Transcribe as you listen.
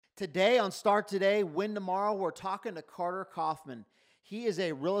Today on Start Today, Win Tomorrow, we're talking to Carter Kaufman. He is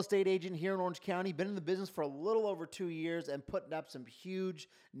a real estate agent here in Orange County, been in the business for a little over 2 years and putting up some huge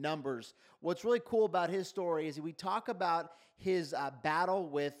numbers. What's really cool about his story is we talk about his battle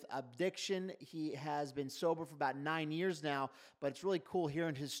with addiction. He has been sober for about 9 years now, but it's really cool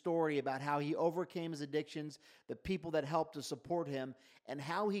hearing his story about how he overcame his addictions, the people that helped to support him, and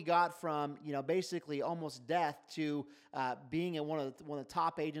how he got from, basically almost death to being one of the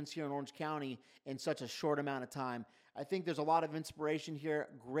top agents here in Orange County in such a short amount of time. I think there's a lot of inspiration here,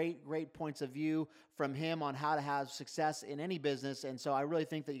 great points of view from him on how to have success in any business, and so I really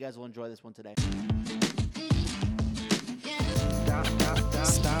think that you guys will enjoy this one today.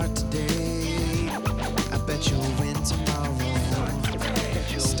 Start today. I bet you'll win tomorrow.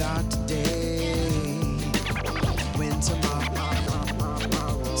 Start today. Win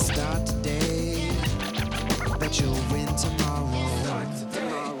tomorrow. Start today. Bet you'll win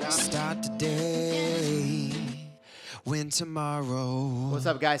tomorrow. Start today. Win tomorrow. What's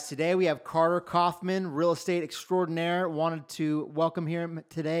up, guys? Today we have Carter Kaufman, real estate extraordinaire. Wanted to welcome him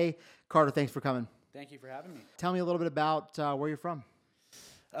today. Carter, thanks for coming. Thank you for having me. Tell me a little bit about where you're from.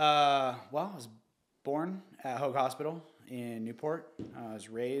 I was born at Hoag Hospital in Newport. I was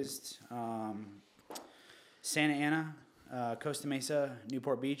raised Santa Ana, Costa Mesa,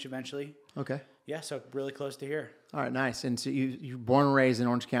 Newport Beach eventually. Okay. Yeah, so really close to here. All right, nice. And so you were born and raised in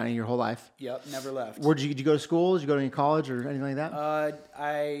Orange County your whole life? Yep, never left. Did you go to school? Did you go to any college or anything like that?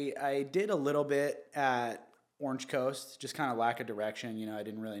 I did a little bit at Orange Coast, just kind of lack of direction. I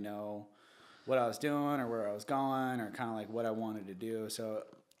didn't really know what I was doing or where I was going or kind of like what I wanted to do. So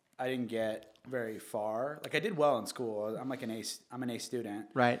I didn't get very far. Like I did well in school. I'm an A student.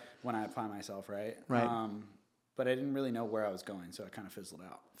 Right. When I apply myself, right? Right. But I didn't really know where I was going, so it kind of fizzled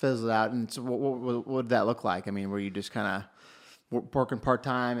out. And so what did that look like? I mean, were you just kind of working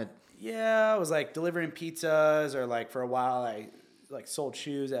part-time? Yeah, I was like delivering pizzas, or like for a while I like sold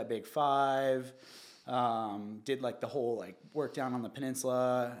shoes at Big Five. Did like the whole like work down on the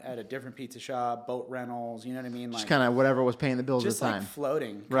peninsula at a different pizza shop, boat rentals, you know what I mean? Just Like kind of whatever was paying the bills at just the time. like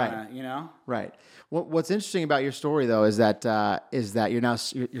floating, Right. kinda, Right. What's interesting about your story though is that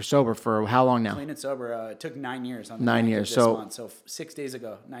you're sober for how long now? Clean and sober. It took 9 years. On the 9 ninth of years. This So month. So 6 days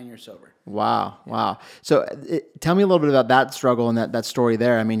ago, 9 years sober. Wow. So tell me a little bit about that struggle and that story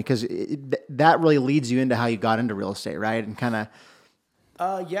there. I mean, because that really leads you into how you got into real estate, right? And kind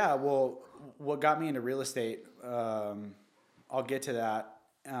of. Yeah. Well, what got me into real estate? I'll get to that.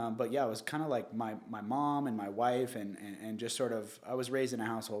 But yeah, it was kind of like my mom and my wife and just sort of, I was raised in a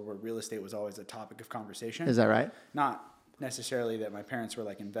household where real estate was always a topic of conversation. Is that right? Not necessarily that my parents were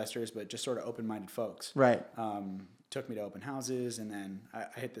like investors, but just sort of open-minded folks. Right. Took me to open houses, and then I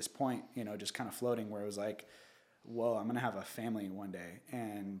hit this point, just kind of floating where it was like, whoa, I'm going to have a family one day,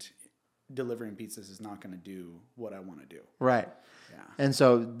 and delivering pizzas is not going to do what I want to do. Right. Yeah. And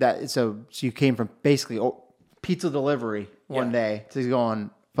so you came from basically pizza delivery one day to going,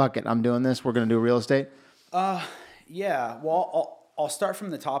 fuck it, I'm doing this. We're going to do real estate. Yeah. Well, I'll start from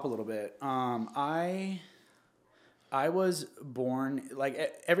the top a little bit. I was born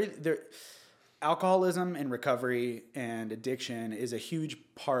like alcoholism and recovery and addiction is a huge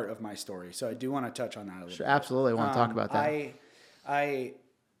part of my story. So I do want to touch on that a little bit. Absolutely. I want to talk about that. I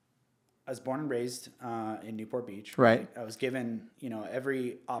was born and raised in Newport Beach. Right. I was given,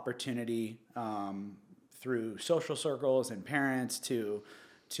 every opportunity through social circles and parents to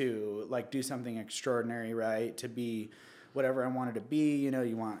like do something extraordinary, right? To be whatever I wanted to be.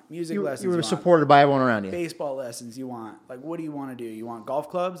 You want music lessons. You were supported by everyone around you. Baseball lessons. You want, like, what do you want to do? You want golf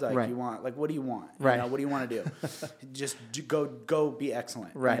clubs? Like, right. You want, like, what do you want? Right. What do you want to do? Just go be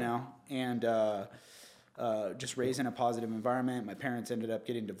excellent. Right. And just raised in a positive environment. My parents ended up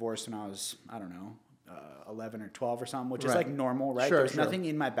getting divorced when I was, 11 or 12 or something, which is like normal, right? There's nothing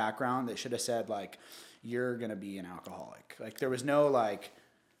in my background that should have said like, you're going to be an alcoholic. Like there was no like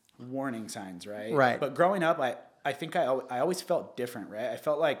warning signs, right? Right. But growing up, I think I always felt different, right? I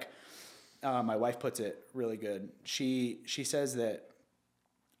felt like, my wife puts it really good. She says that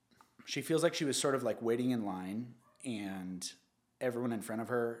she feels like she was sort of like waiting in line, and everyone in front of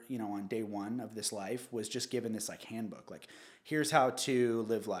her, on day one of this life was just given this like handbook. Like, here's how to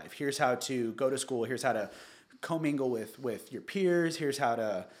live life. Here's how to go to school. Here's how to commingle with your peers. Here's how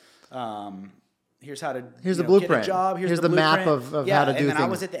to, here's the blueprint. Get a job. Here's the map of how to do things. And then I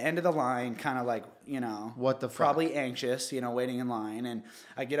was at the end of the line, kind of like, what the fuck? Probably anxious, waiting in line. And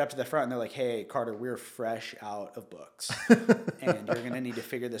I get up to the front and they're like, hey, Carter, we're fresh out of books. And you're going to need to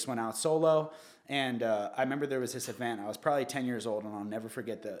figure this one out solo. And I remember there was this event. I was probably 10 years old, and I'll never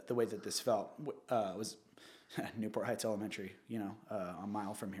forget the way that this felt. It was Newport Heights Elementary, a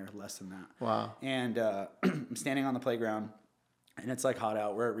mile from here, less than that. Wow. And I'm standing on the playground, and it's like hot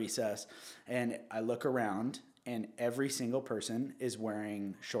out. We're at recess, and I look around, and every single person is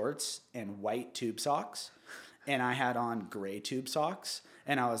wearing shorts and white tube socks, and I had on gray tube socks,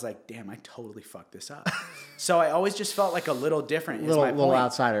 and I was like, damn, I totally fucked this up. So I always just felt like a little different. Little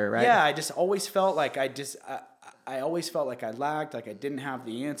outsider, right? Yeah, I just always felt like I always felt like I lacked, like I didn't have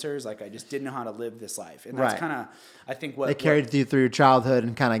the answers, like I just didn't know how to live this life. And that's Right. kind of, I think what... They carried you through your childhood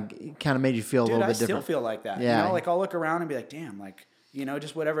and kind of made you feel a little bit I still different. feel like that. Yeah. Like I'll look around and be like, damn, like,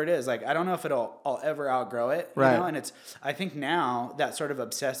 just whatever it is. Like, I don't know if I'll ever outgrow it. Right. And I think now that sort of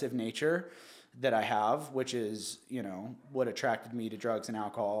obsessive nature that I have, which is, what attracted me to drugs and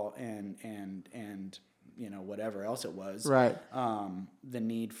alcohol and whatever else it was. Right. The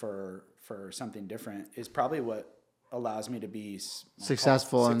need for something different is probably what allows me to be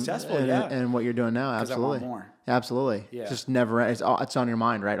successful yeah. and what you're doing now. 'Cause I Absolutely. want more. Absolutely. Yeah. Just never, it's on your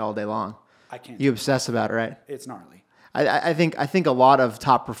mind, right? All day long. I can't. You obsess about it, right? It's gnarly. I think a lot of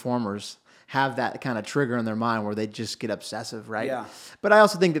top performers have that kind of trigger in their mind where they just get obsessive, right? Yeah. But I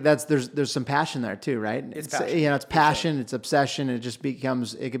also think that there's some passion there too, right? It's passion, it's passion, it's obsession. It just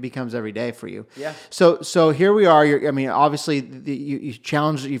becomes every day for you. Yeah. So here we are. Obviously you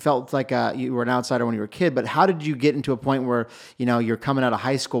challenged. You felt like you were an outsider when you were a kid. But how did you get into a point where you're coming out of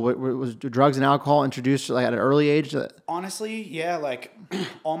high school? Was drugs and alcohol introduced like at an early age? Honestly, yeah. Like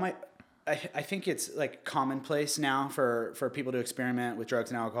I think it's like commonplace now for people to experiment with drugs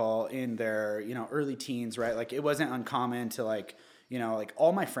and alcohol in their, early teens, right? Like it wasn't uncommon to like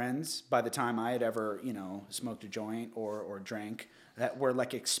all my friends by the time I had ever, smoked a joint or drank that were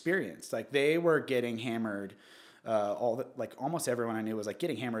like experienced. Like they were getting hammered. Almost everyone I knew was like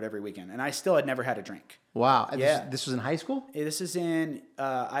getting hammered every weekend, and I still had never had a drink. Wow. Yeah. This was in high school? This is in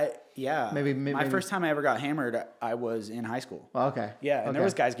Maybe my first time I ever got hammered, I was in high school. Oh, okay. Yeah, and okay. there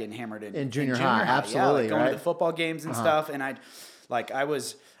was guys getting hammered in junior high. Absolutely, yeah, going right? to the football games and stuff, and I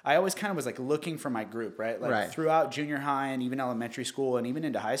always kind of was like looking for my group, right? Like right. throughout junior high and even elementary school and even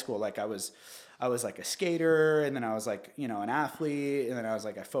into high school, like I was like a skater, and then I was like, an athlete, and then I was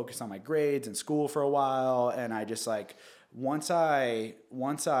like, I focused on my grades in school for a while, and I just like once I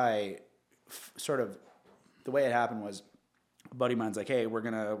sort of, the way it happened was, a buddy of mine's like, hey, we're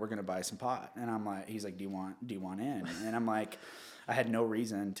gonna buy some pot, and I'm like, he's like, do you want in? And I'm like, I had no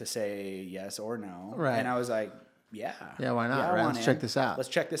reason to say yes or no, right? And I was like, yeah, why not? Yeah, right? Let's check this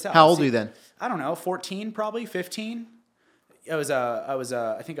out. How old are you then? I don't know, 14, probably 15. I was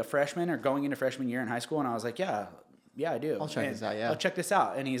I think a freshman or going into freshman year in high school, and I was like, yeah, I do. I'll check this out. Yeah, I'll check this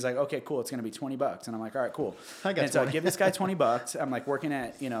out. And he's like, okay, cool. It's gonna be $20, and I'm like, all right, cool. I got and so I give this guy $20. I'm like working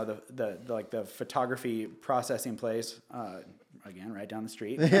at the photography processing place. Again, right down the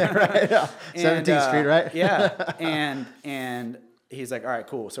street. Yeah, right. Yeah. 17th Street, right? Yeah. And he's like, all right,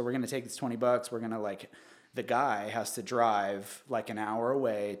 cool. So we're gonna take this $20. We're gonna the guy has to drive like an hour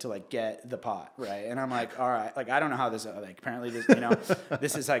away to like get the pot, right? And I'm like, all right, like I don't know how this apparently this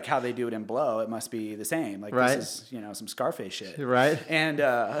this is like how they do it in Blow. It must be the same. Like right. This is some Scarface shit, right? And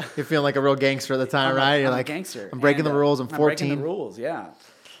you're feeling like a real gangster at the time, right? You're like a gangster. I'm breaking the rules. I'm 14. I'm breaking the rules, yeah.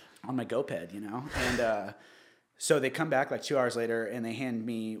 On my GoPed, and. So they come back like 2 hours later, and they hand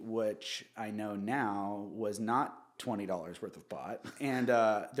me, which I know now was not $20 worth of pot. And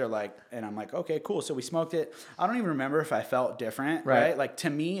they're like, and I'm like, okay, cool. So we smoked it. I don't even remember if I felt different, right? Like to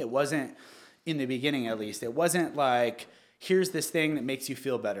me, it wasn't, in the beginning at least, it wasn't like, here's this thing that makes you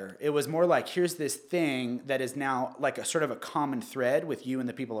feel better. It was more like, here's this thing that is now like a sort of a common thread with you and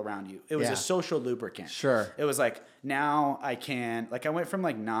the people around you. It was a social lubricant. Sure. It was like, now I can, like I went from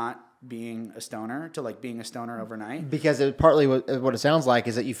like not being a stoner to like being a stoner overnight. Because it partly what it sounds like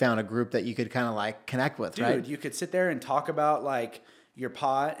is that you found a group that you could kind of like connect with, dude, right? You could sit there and talk about like your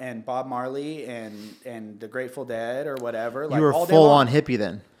pot and Bob Marley and the Grateful Dead or whatever. Like you were all day full long. on hippie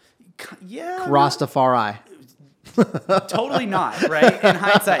then. Yeah. Rastafari. Totally not, right? In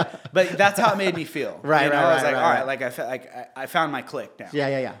hindsight, but that's how it made me feel. Right, you know? right, I was right, like, right, all right. right, like I felt like I found my clique now.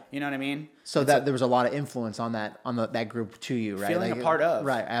 Yeah. You know what I mean? So that there was a lot of influence on that group to you, right? Feeling a part of.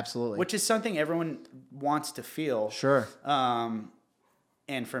 Right, absolutely. Which is something everyone wants to feel. Sure.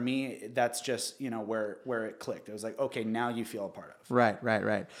 And for me, that's just, where it clicked. It was like, okay, now you feel a part of.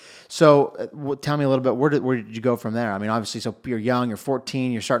 Right. So tell me a little bit, where did you go from there? I mean, obviously, so you're young, you're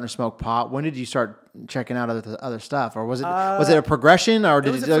 14, you're starting to smoke pot. When did you start checking out other stuff? Or was it a progression? Or did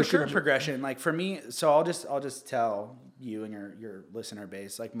it was for sure a progression. Like for me, so I'll just tell you and your listener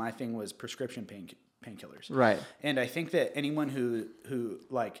base, like my thing was prescription painkillers. Right. And I think that anyone who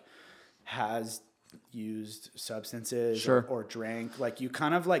like has used substances Sure. or drank, like you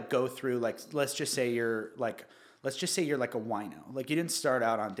kind of like go through, like, let's just say you're like a wino. Like you didn't start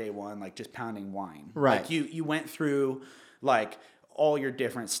out on day one, like just pounding wine. Right. Like you went through like all your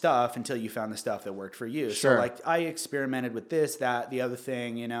different stuff until you found the stuff that worked for you. Sure. So like I experimented with this, that, the other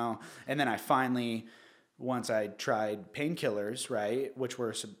thing, you know, and then I finally, once I tried painkillers, right, which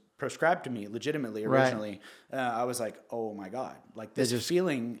were prescribed to me legitimately originally, I was like, oh my God, like this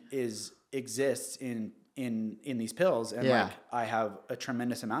feeling exists in these pills, and Yeah. like I have a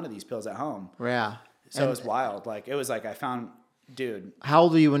tremendous amount of these pills at home. Yeah. So it was wild. Like it was like I found, dude. How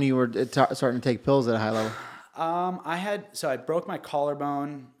old were you when you were starting to take pills at a high level? I broke my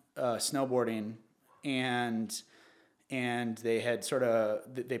collarbone snowboarding, and they had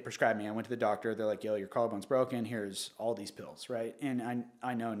they prescribed me. I went to the doctor. They're like, yo, your collarbone's broken. Here's all these pills, right? And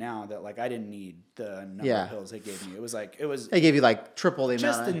I know now that like I didn't need the number of pills they gave me. They gave you like triple the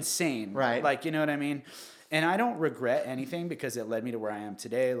amount. Just insane, right? Like, you know what I mean? And I don't regret anything because it led me to where I am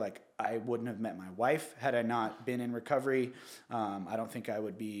today. Like I wouldn't have met my wife had I not been in recovery. I don't think I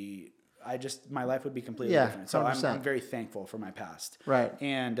would be. My life would be completely different. So I'm very thankful for my past. Right.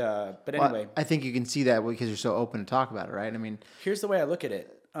 And, but anyway. I think you can see that because you're so open to talk about it, right? I mean. Here's the way I look at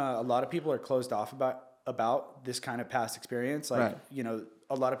it. A lot of people are closed off about this kind of past experience. Like, you know,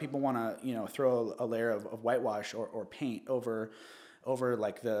 a lot of people want to, you know, throw a layer of whitewash or paint over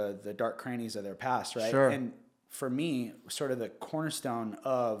like the dark crannies of their past, right? Sure. And for me, sort of the cornerstone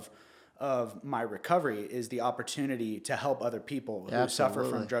of my recovery is the opportunity to help other people who suffer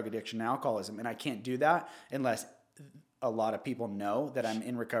from drug addiction and alcoholism. And I can't do that unless a lot of people know that I'm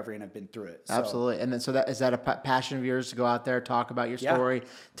in recovery and I've been through it. So, absolutely. And then, is that a passion of yours to go out there, talk about your story,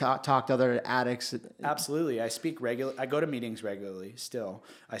 talk to other addicts? Absolutely. I speak I go to meetings regularly still.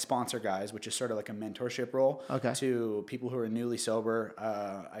 I sponsor guys, which is sort of like a mentorship role to people who are newly sober.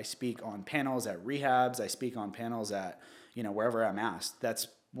 I speak on panels at rehabs. I speak on panels at, you know, wherever I'm asked. That's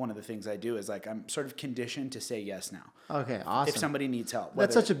one of the things I do is like, I'm sort of conditioned to say yes now. Okay. Awesome. If somebody needs help.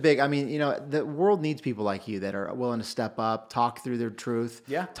 That's such a big, I mean, you know, the world needs people like you that are willing to step up, talk through their truth,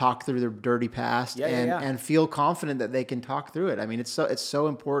 talk through their dirty past and feel confident that they can talk through it. I mean, it's so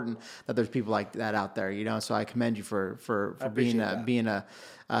important that there's people like that out there, you know, so I commend you for being a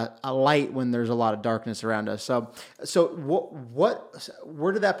light when there's a lot of darkness around us. So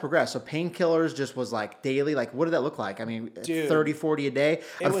where did that progress? So painkillers just was like daily, like what did that look like? I mean, dude, 30, 40 a day.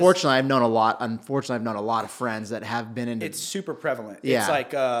 Unfortunately, I've known a lot of friends that have been into. It's super prevalent. Yeah. It's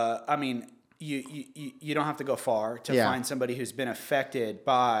like, I mean, you don't have to go far to find somebody who's been affected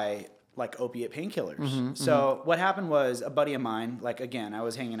by like opiate painkillers. So what happened was a buddy of mine, like again, I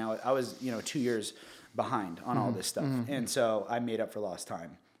was hanging out, I was, you know, 2 years behind on all this stuff. And so I made up for lost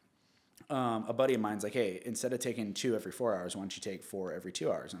time. A buddy of mine's like, hey, instead of taking 2 every 4 hours, why don't you take 4 every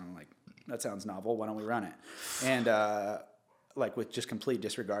 2 hours? And I'm like, that sounds novel. Why don't we run it? And, like with just complete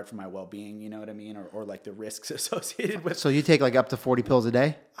disregard for my well-being, you know what I mean? Or like the risks associated with. So you take like up to 40 pills a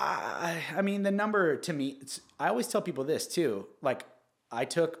day? I mean, the number to me, I always tell people this too. Like I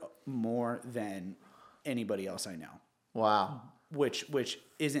took more than anybody else I know. Wow. Which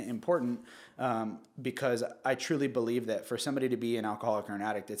isn't important because I truly believe that for somebody to be an alcoholic or an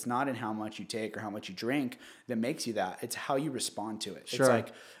addict, it's not in how much you take or how much you drink that makes you that. It's how you respond to it. Sure. It's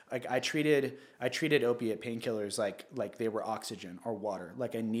like I treated opiate painkillers like they were oxygen or water.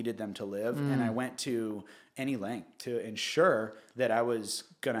 Like I needed them to live, and I went to any length to ensure that I was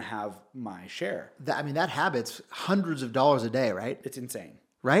gonna have my share. That habit's hundreds of dollars a day, right? It's insane.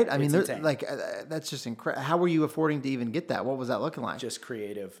 Right? I mean, like that's just incredible. How were you affording to even get that? What was that looking like? Just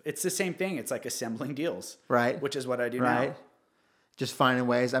creative. It's the same thing. It's like assembling deals. Right. Which is what I do now. Just finding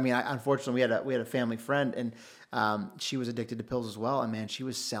ways. I mean, unfortunately, we had a family friend, and she was addicted to pills as well. And man, she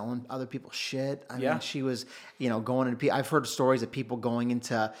was selling other people's shit. I mean, she was, you know, going into. I've heard stories of people going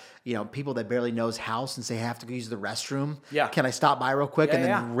into, you know, people that barely knows house and say, I have to go use the restroom. Yeah. Can I stop by real quick? And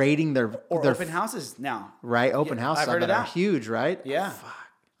then raiding their open houses now. Right. Open houses. I've heard of that. Are huge, right? Yeah. Fuck.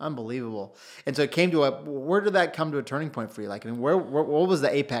 Unbelievable. And so it came to where did that come to a turning point for you? Like, I mean, what was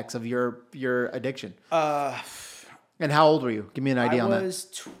the apex of your addiction? And how old were you? Give me an idea on that. I was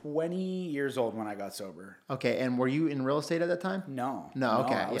 20 years old when I got sober. Okay. And were you in real estate at that time? No.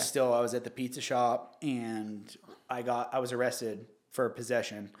 Okay. I was at the pizza shop, and I was arrested for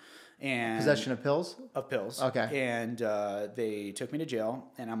possession. And possession of pills? Of pills. Okay. And they took me to jail,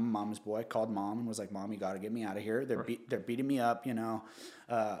 and I'm a mom's boy. Called mom and was like, Mom, you got to get me out of here. They're beating me up, you know.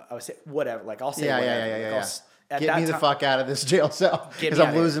 I would say, whatever. Like, I'll say whatever. Get me the fuck out of this jail cell because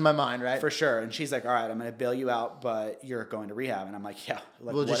I'm losing my mind, right? For sure. And she's like, all right, I'm going to bail you out, but you're going to rehab. And I'm like, yeah.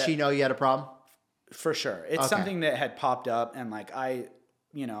 Like, well, did she know you had a problem? For sure. It's something that had popped up, and like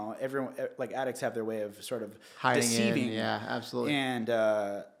you know, everyone, like addicts have their way of sort of Hiding deceiving. in. Yeah, absolutely. And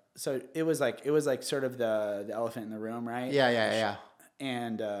so it was like sort of the elephant in the room, right? Yeah.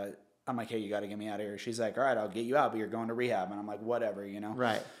 And I'm like, hey, you got to get me out of here. She's like, all right, I'll get you out, but you're going to rehab. And I'm like, whatever, you know?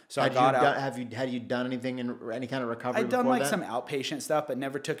 Right. So had I got you out. Had you done anything in any kind of recovery? I'd done before like that? some outpatient stuff, but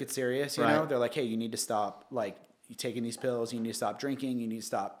never took it serious. You Right. know, they're like, hey, you need to stop like you taking these pills. You need to stop drinking. You need to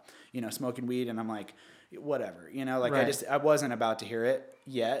stop, you know, smoking weed. And I'm like, whatever, you know, like Right. I wasn't about to hear it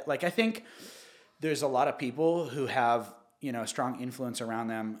yet. Like, I think there's a lot of people who have, you know, strong influence around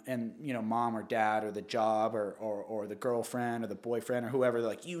them, and, you know, mom or dad or the job or the girlfriend or the boyfriend or whoever, they're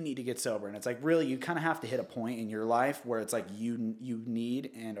like, you need to get sober. And it's like, really, you kind of have to hit a point in your life where it's like you need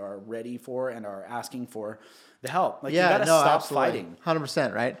and are ready for and are asking for the help. Like, you gotta stop fighting.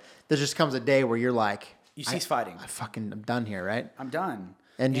 100%, right? There just comes a day where you're like, You cease fighting. I'm done here, right? I'm done.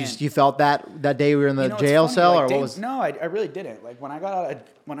 And you felt that day we were in the You know, it's jail funny, cell, like, or Dave, what was? No, I really didn't. Like, when I got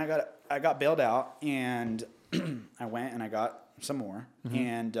out, I got bailed out, and I went and I got some more, Mm-hmm.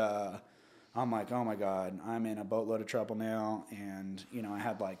 and I'm like, oh my God, I'm in a boatload of trouble now, and, you know, I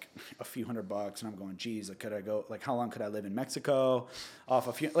had like a few $100, and I'm going, geez, like, could I go? Like, how long could I live in Mexico? Off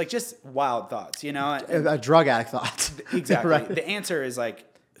a few, like, just wild thoughts, you know? A drug addict thought. Exactly. Right. The answer is like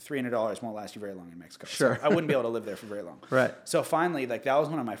 $300 won't last you very long in Mexico. Sure. So I wouldn't be able to live there for very long. Right. So finally, like, that was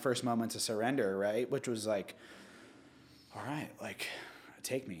one of my first moments of surrender, right? Which was like, all right, like,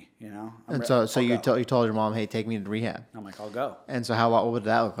 take me, you know? And I'll you go. told your mom, hey, take me to rehab. I'm like, I'll go. And so what would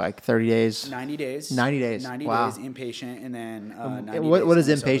that look like? 30 days? 90 days. 90 days. 90 Wow. days inpatient, and then 90 what days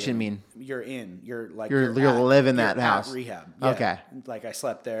does sober inpatient living. mean? You're in. You're like You're at- live in you're that at house. rehab. Yeah. Okay. Like, I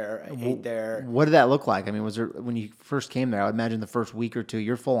slept there. I ate there. What did that look like? I mean, was there when you first came there? I would imagine the first week or two,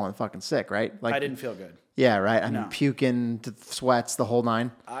 you're full on fucking sick, right? Like I didn't feel good. Yeah, right. I mean, No. puking, sweats, the whole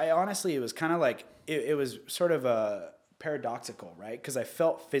nine. I honestly, it was kind of like, it was sort of paradoxical, right? Because I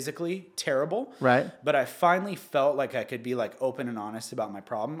felt physically terrible, Right. But I finally felt like I could be like open and honest about my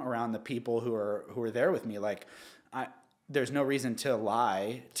problem around the people who are there with me. Like, there's no reason to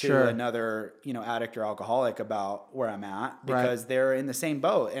lie to Sure. another, you know, addict or alcoholic about where I'm at, Right. because they're in the same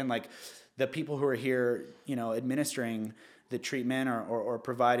boat. And like, the people who are here, you know, administering the treatment or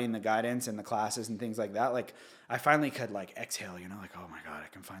providing the guidance and the classes and things like that, like, I finally could like exhale, you know, like, oh my God, I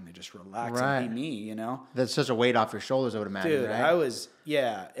can finally just relax Right. and be me, you know? That's such a weight off your shoulders, I would imagine, Dude, right? I was,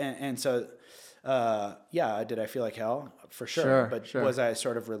 yeah. And so, yeah, did I feel like hell? For sure. Sure, But sure. was I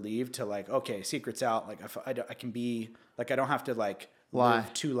sort of relieved to like, okay, secret's out. Like, I can be, like, I don't have to like Lie.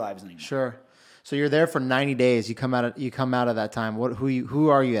 live two lives anymore. Sure. So you're there for 90 days. You come out of that time. Who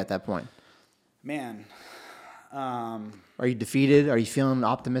are you at that point? Man. Are you defeated? Are you feeling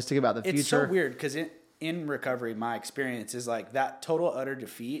optimistic about the It's future? so weird because in recovery, my experience is like that total utter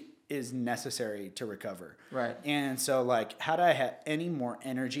defeat is necessary to recover. Right. And so like, had I had any more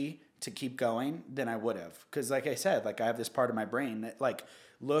energy to keep going than I would have, because like I said, like I have this part of my brain that like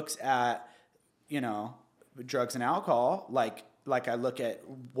looks at, you know, drugs and alcohol like I look at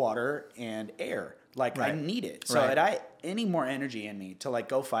water and air. Like I Right. need it. So Right. had I any more energy in me to like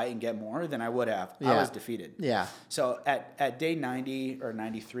go fight and get more than I would have, I Yeah. was defeated. Yeah. So at day 90 or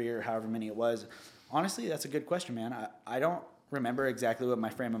 93 or however many it was, honestly, that's a good question, man. I don't remember exactly what my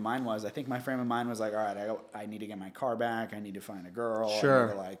frame of mind was. I think my frame of mind was like, all right, I need to get my car back. I need to find a girl. Sure. I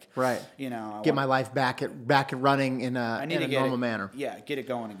need to like, Right. you know, Get my life back at running in I need to a get normal it, manner. Yeah, get it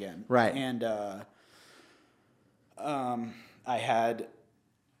going again. Right. And I had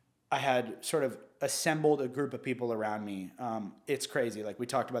sort of assembled a group of people around me. It's crazy. Like we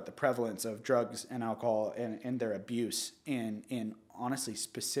talked about the prevalence of drugs and alcohol and their abuse in honestly,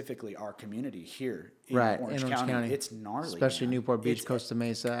 specifically our community here in Right, Orange, in Orange County. County. It's gnarly. Especially man. Newport Beach, It's- Costa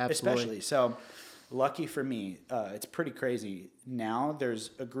Mesa, absolutely. Especially. So lucky for me, it's pretty crazy. Now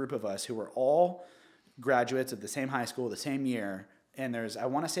there's a group of us who are all graduates of the same high school, the same year. And there's, I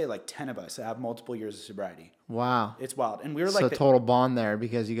want to say like 10 of us that have multiple years of sobriety. Wow. It's wild. And we were So like, total bond there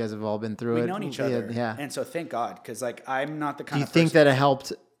because you guys have all been through it. we've known each other. Yeah. And so thank God. Cause like, I'm not the Do kind you of think person- that it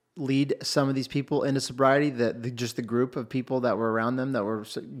helped lead some of these people into sobriety? Just the group of people that were around them that were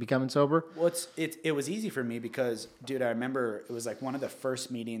becoming sober? Well, it was easy for me because, dude, I remember it was like one of the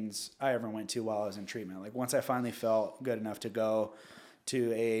first meetings I ever went to while I was in treatment. Like once I finally felt good enough to go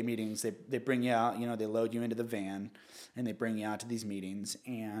to AA meetings, they bring you out, you know, they load you into the van and they bring you out to these meetings.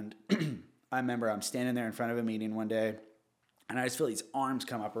 And I remember I'm standing there in front of a meeting one day and I just feel these arms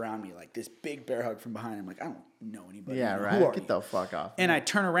come up around me, like this big bear hug from behind. I'm like, I don't know anybody. Yeah, Who right. are Get you? the fuck off. And I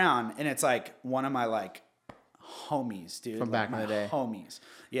turn around and it's like one of my like homies, dude. From like back in my the day. Homies.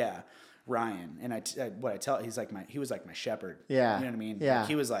 Yeah. Ryan. And he was like my shepherd. Yeah. You know what I mean? Yeah. Like,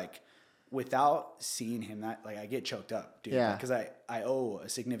 he was like, without seeing him, that like I get choked up, dude. Yeah. Because I owe a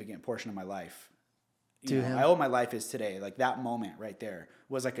significant portion of my life. To him. I owe my life is today. Like that moment right there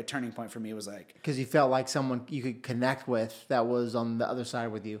was like a turning point for me. It was like Because you felt like someone you could connect with that was on the other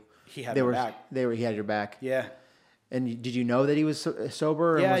side with you. he had They my were, back. he had your back. Yeah. And did you know that he was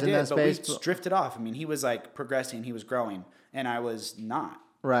sober and Yeah, was I in did, that but space? we drifted off. I mean, he was like progressing, he was growing, and I was not.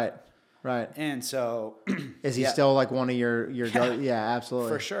 Right. And so, Is he yeah. still like one of your yeah, absolutely.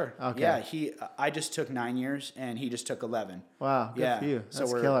 For sure. Okay. Yeah, I just took 9 years, and he just took 11. Wow, good Yeah. for you. So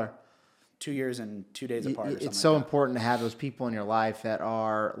That's we're killer. 2 years and 2 days apart. Or something It's so like that. important to have those people in your life that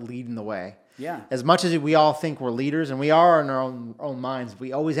are leading the way. Yeah. As much as we all think we're leaders, and we are in our own minds,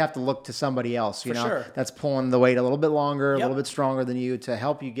 we always have to look to somebody else, you For know, sure. that's pulling the weight a little bit longer, a Yep. little bit stronger than you to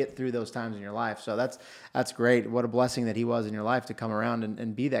help you get through those times in your life. So that's great. What a blessing that he was in your life to come around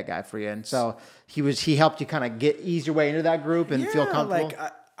and be that guy for you. And so he helped you kind of ease your way into that group and feel comfortable.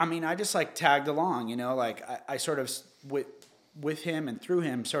 Like I mean, I just like tagged along, you know, like I sort of with him and through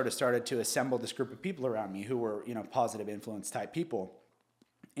him sort of started to assemble this group of people around me who were, you know, positive influence type people.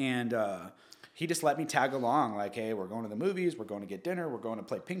 And he just let me tag along like, hey, we're going to the movies, we're going to get dinner, we're going to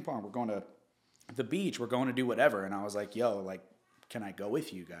play ping pong, we're going to the beach, we're going to do whatever. And I was like, yo, like, can I go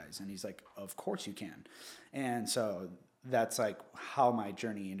with you guys? And he's like, of course you can. And so that's like how my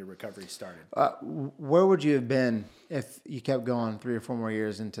journey into recovery started. Where would you have been if you kept going 3 or 4 more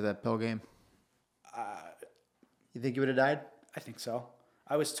years into that pill game? You think you would have died? I think so.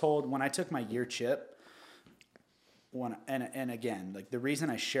 I was told when I took my year chip, and again, like the reason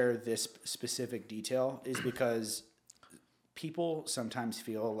I share this specific detail is because people sometimes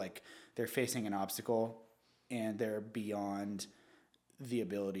feel like they're facing an obstacle and they're beyond the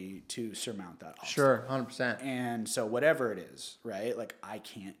ability to surmount that obstacle. Sure, 100%. And so whatever it is, right? Like I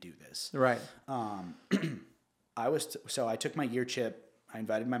can't do this. Right. I took my year chip. I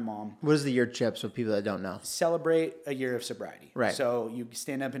invited my mom. What is the year chip for people that don't know? Celebrate a year of sobriety. Right. So you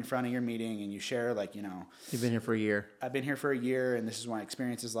stand up in front of your meeting and you share like, you know, You've been here for a year. I've been here for a year and this is what my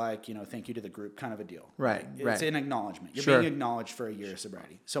experience is like, you know, thank you to the group kind of a deal. Right, It's right. an acknowledgement. You're Sure. being acknowledged for a year of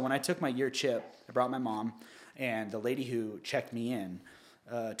sobriety. So when I took my year chip, I brought my mom and the lady who checked me in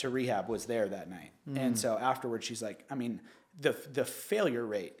to rehab was there that night. And so afterwards she's like, I mean, the failure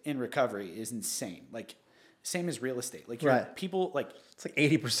rate in recovery is insane. Like same as real estate. Like Right. people like It's like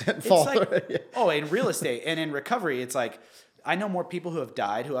 80% it's fall. like, oh, in real estate and in recovery, it's like I know more people who have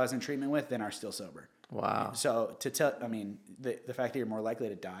died who I was in treatment with than are still sober. Wow. So I mean, the fact that you're more likely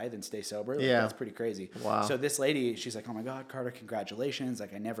to die than stay sober, like, Yeah. that's pretty crazy. Wow. So this lady, she's like, oh my God, Carter, congratulations.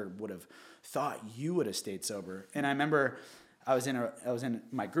 Like I never would have thought you would have stayed sober. And I remember I was in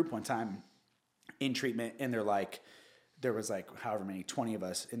my group one time in treatment and there was like however many, 20 of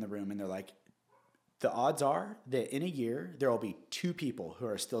us in the room and they're like, the odds are that in a year there will be 2 people who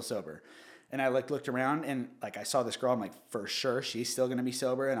are still sober. And I like looked around and like I saw this girl. I'm like, for sure she's still gonna be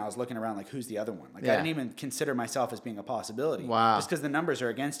sober. And I was looking around like, who's the other one? Like Yeah. I didn't even consider myself as being a possibility. Wow. Just because the numbers are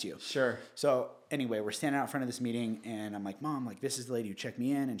against you. Sure. So anyway, we're standing out front of this meeting and I'm like, Mom, like this is the lady who checked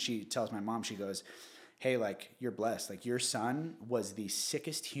me in. And she tells my mom, she goes, hey, like you're blessed. Like your son was the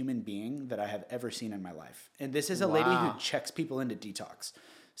sickest human being that I have ever seen in my life. And this is a lady Wow. who checks people into detox.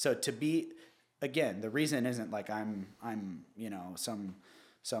 So to be, again, the reason isn't like I'm you know some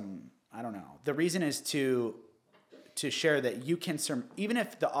I don't know. The reason is to share that you can even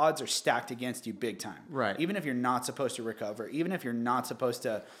if the odds are stacked against you big time. Right. Even if you're not supposed to recover, even if you're not supposed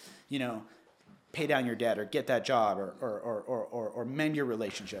to, you know, pay down your debt or get that job or mend your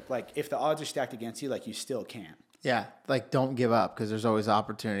relationship. Like if the odds are stacked against you, like you still can. Yeah. Like don't give up because there's always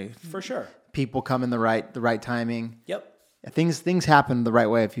opportunity. For sure. People come in the right timing. Yep. Things happen the right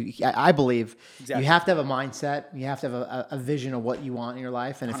way. I believe Exactly. you have to have a mindset. You have to have a vision of what you want in your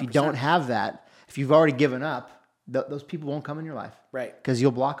life. And if you 100%. don't have that, if you've already given up, those people won't come in your life. Right. Because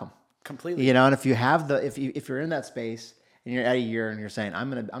you'll block them. Completely. You know, and if you have if you're in that space and you're at a year and you're saying, I'm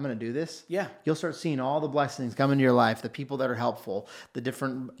gonna do this, Yeah. you'll start seeing all the blessings come into your life, the people that are helpful, the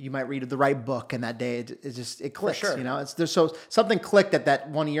different, you might read the right book in that day. It clicks, sure. you know, something clicked at that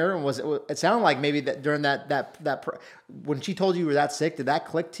 1 year. And it sounded like maybe that during that when she told you were that sick, did that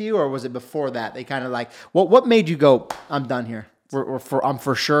click to you, or was it before that? They kind of like, what made you go, I'm done here. I'm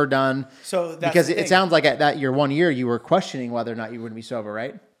for sure done. So that's because the it thing. sounds like at that your 1 year, you were questioning whether or not you would be sober,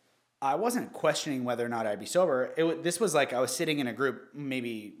 right? I wasn't questioning whether or not I'd be sober. This was like I was sitting in a group,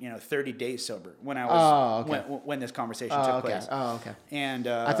 maybe 30 days sober when I was when this conversation took place. Oh, okay. And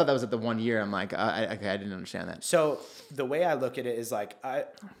I thought that was at the 1 year. I'm like, I didn't understand that. so the way I look at it is like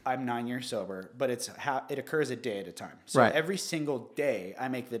I'm 9 years sober, but it occurs a day at a time. So Right. every single day I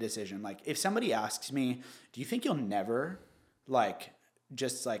make the decision. Like if somebody asks me, "Do you think you'll never like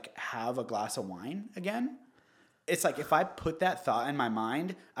just like have a glass of wine again. It's like if I put that thought in my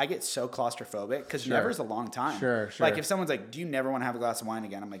mind, I get so claustrophobic because never's a long time. Sure. Like if someone's like, "Do you never want to have a glass of wine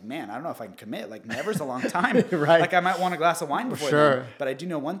again?" I'm like, "Man, I don't know if I can commit. Like never's a long time. Right. Like I might want a glass of wine before Sure. then, but I do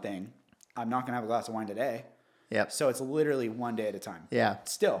know one thing: I'm not gonna have a glass of wine today. Yep. So it's literally one day at a time. Yeah.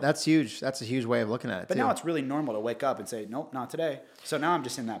 Still. That's huge. That's a huge way of looking at it. But too. now it's really normal to wake up and say, "Nope, not today." So now I'm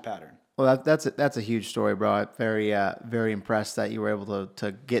just in that pattern. Well, that's a huge story, bro. I'm very impressed that you were able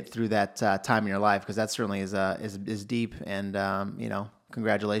to get through that time in your life, because that certainly is deep, and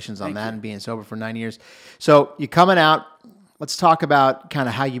congratulations on Thank that you. and being sober for 9 years. So you're coming out. Let's talk about kind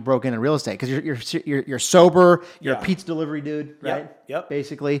of how you broke into real estate, because you're sober. You're a Yeah. pizza delivery dude, right? Yep.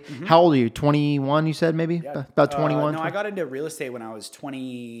 Basically, how old are you? 21, you said maybe about 21. No, I got into real estate when I was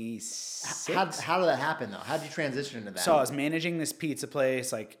 26. How did that happen though? How did you transition into that? So I was managing this pizza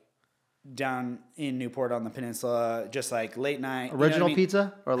place, like down in Newport on the peninsula, just like late night. you know what I Original mean?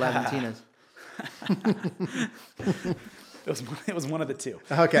 pizza or Laventina's? It was one of the two.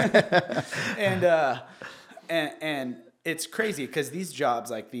 Okay. And it's crazy because these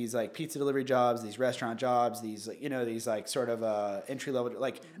jobs, like these like pizza delivery jobs, these restaurant jobs, these these like sort of entry level,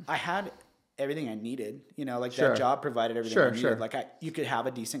 like I had everything I needed, like Sure. that job provided everything Sure, I needed. sure. Like you could have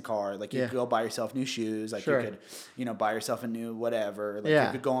a decent car, like you Yeah. could go buy yourself new shoes, like Sure. you could, buy yourself a new whatever, like Yeah.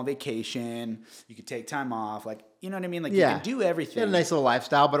 you could go on vacation, you could take time off, like, you know what I mean? Like Yeah. you could do everything. You had a nice little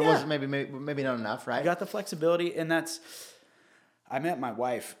lifestyle, but it Yeah. wasn't maybe not enough, right? I got the flexibility, and I met my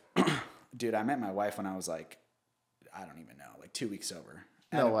wife, dude. I met my wife when I was like, I don't even know, like 2 weeks sober.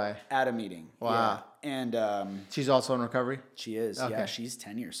 No way. At a meeting. Wow. Yeah. And She's also in recovery? she is. Okay. Yeah, she's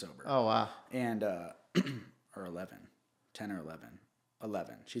 10 years sober. Oh, wow. And or 11, 10 or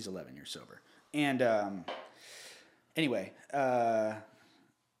 11. She's 11 years sober. And anyway,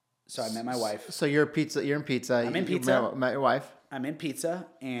 so I met my wife. So you're in pizza. I'm in You pizza. Met your wife? I'm in pizza,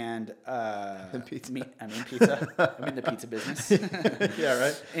 and pizza. I'm in pizza. I'm in the pizza business. Yeah,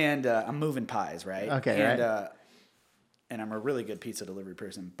 right. And I'm moving pies, right? Okay, and, right. And I'm a really good pizza delivery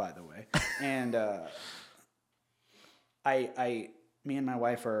person, by the way. And me and my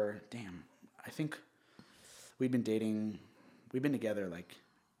wife are, I think we've been together like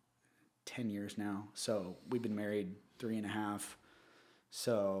 10 years now. So we've been married 3.5.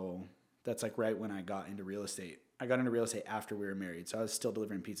 So that's like right when I got into real estate. I got into real estate after we were married. So I was still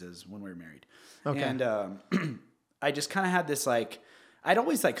delivering pizzas when we were married. Okay. And I just kind of had this like, I'd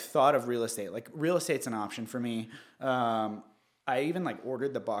always like thought of real estate. Like real estate's an option for me. I even like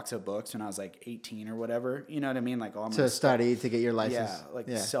ordered the box of books when I was like 18 or whatever. You know what I mean? Like, To study, to get your license. yeah, like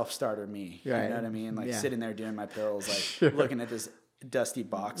self-starter me. Right. You know what I mean? Like Yeah. sitting there doing my pills, like Sure. looking at this dusty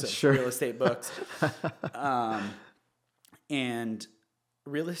box of Sure. real estate books. And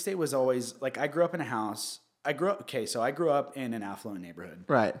real estate was always like, I grew up in a house. I grew up in an affluent neighborhood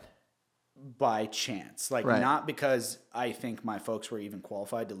Right. by chance, like Right. not because I think my folks were even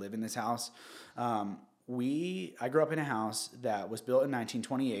qualified to live in this house. I grew up in a house that was built in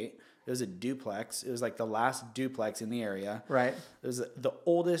 1928. It was a duplex. It was like the last duplex in the area. Right. It was the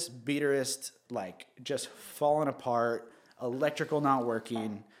oldest, beaterest, like just falling apart, electrical not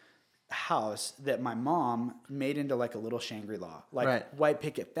working house that my mom made into like a little Shangri-La, like Right. white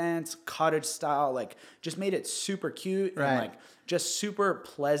picket fence, cottage style, like just made it super cute Right. and like just super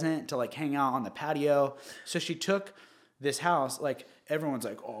pleasant to like hang out on the patio. So she took this house, like everyone's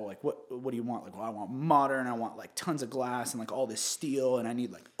like, oh, like what do you want? Like, well, I want modern, I want like tons of glass and like all this steel, and I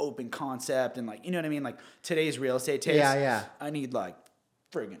need like open concept and like, you know what I mean? Like today's real estate taste. Yeah. I need like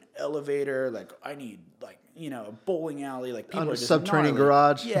friggin' elevator, like I need like, a bowling alley, like people are just Subterranean gnarly.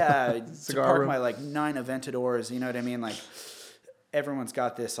 garage. Yeah, to Cigar park room. my like 9 Aventadors, you know what I mean? Like everyone's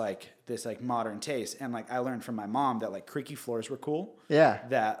got this modern taste, and like I learned from my mom that like creaky floors were cool. Yeah.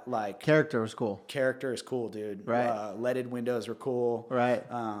 That like Character was cool. character is cool, dude. Right. Leaded windows were cool. Right.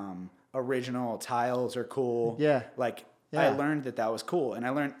 Original tiles are cool. Yeah. Like Yeah. I learned that was cool, and I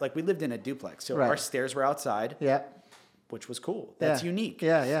learned like we lived in a duplex, so Right. our stairs were outside. Yeah. Which was cool. That's Yeah. unique.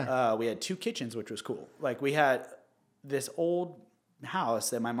 Yeah. We had 2 kitchens, which was cool. Like we had this old house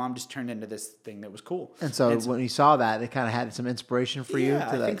that my mom just turned into this thing that was cool. And so when you saw that, it kind of had some inspiration for you. Yeah,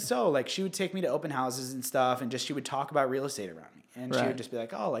 To I that. think so. Like she would take me to open houses and stuff, and just she would talk about real estate around me, and she Right. would just be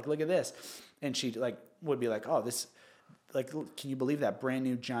like, "Oh, like look at this," and she like would be like, "Oh, this." Like, can you believe that brand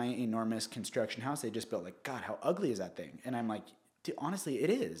new, giant, enormous construction house they just built? Like, God, how ugly is that thing? And I'm like, dude, honestly, it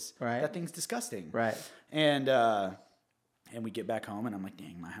is. Right. That thing's disgusting. Right. And we get back home, and I'm like,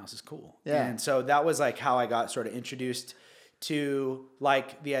 dang, my house is cool. Yeah. And so that was like how I got sort of introduced to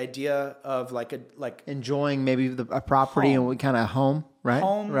like the idea of like Enjoying maybe a property Home. and kind of home, right?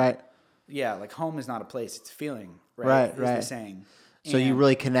 Home. Right. yeah, like home is not a place, it's a feeling. Right, Is the right. saying. So you And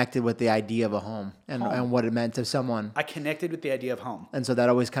really connected with the idea of a home and what it meant to someone. I connected with the idea of home. And so that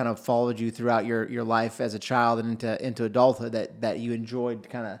always kind of followed you throughout your life as a child and into adulthood that you enjoyed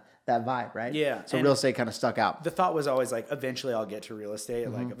kind of that vibe, right? Yeah, So and real estate kind of stuck out. The thought was always like, eventually I'll get to real estate.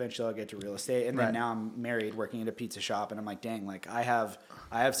 Like eventually I'll get to real estate. And then Right. now I'm married, working at a pizza shop, and I'm like, dang, like I have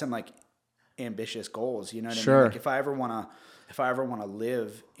some like ambitious goals. You know what I Sure. mean? Like if I ever want to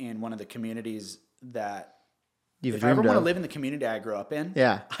live in one of the communities that You've if I ever dreamed want to of. live in the community I grew up in,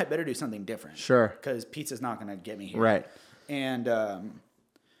 Yeah. I better do something different. Sure. Because pizza's not going to get me here. Right.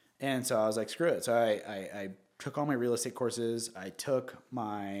 And so I was like, screw it. So I took all my real estate courses. I took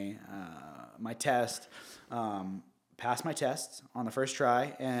my my test, passed my test on the first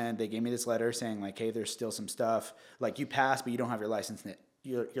try, and they gave me this letter saying like, hey, there's still some stuff. Like you passed, but you don't have your license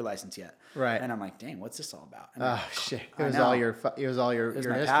your license yet. Right. And I'm like, dang, what's this all about? And Oh shit! I It was know. all your It was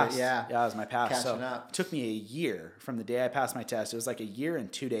your my history. past. Yeah. Yeah, it was my past. So Catching up. it took me a year from the day I passed my test. It was like a year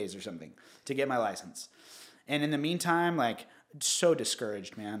and 2 days or something to get my license. And in the meantime, like so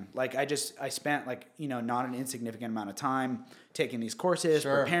discouraged, man. Like I spent like, not an insignificant amount of time taking these courses,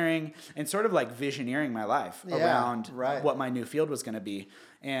 Sure. preparing, and sort of like visioneering my life Yeah, around right. what my new field was going to be.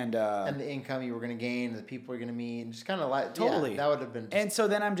 And And the income you were going to gain, the people you're going to meet, and just kind of like totally. yeah, that would have been. and so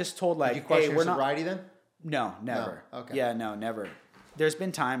then I'm just told like, Did you question hey, your we're not. sobriety then? No, never. No, okay. Yeah, no, never. There's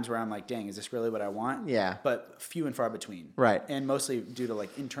been times where I'm like, dang, is this really what I want? Yeah. But few and far between. Right. And mostly due to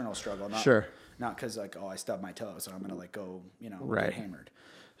like internal struggle. Not, Sure. Not because like, oh, I stubbed my toe, so I'm gonna like go, Right. get hammered.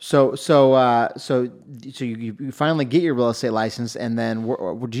 So you finally get your real estate license, and then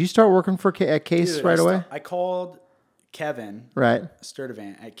did you start working for a Case Dude, right away? I called Kevin Right.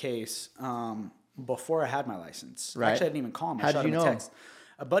 Sturdivant at Case before I had my license. Right. Actually, I didn't even call him. I How shot did you him a know him? text.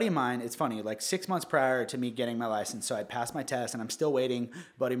 A buddy of mine, it's funny, like 6 months prior to me getting my license, so I'd passed my test and I'm still waiting.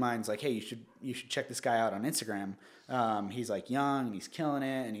 A buddy of mine's like, hey, you should check this guy out on Instagram. He's like young and he's killing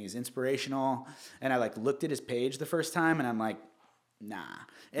it and he's inspirational. And I like looked at his page the first time and I'm like, nah.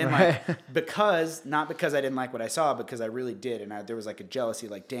 And Right. like, not because I didn't like what I saw, because I really did. And there was like a jealousy,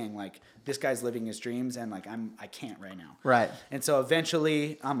 like, dang, like this guy's living his dreams and like I can't right now. Right. And so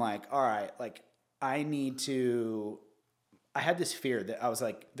eventually I'm like, all right, like I had this fear that I was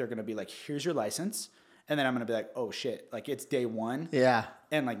like, they're going to be like, here's your license. And then I'm going to be like, oh shit, like it's day one. Yeah.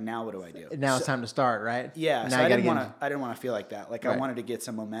 And like, now what do I do? Now it's time to start, right? Yeah. Now So you I gotta didn't want to feel like that. Like I Right. wanted to get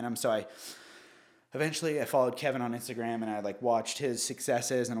some momentum. So I followed Kevin on Instagram and I like watched his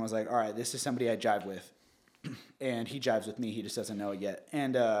successes and I was like, all right, this is somebody I jive with. And he jives with me. He just doesn't know it yet.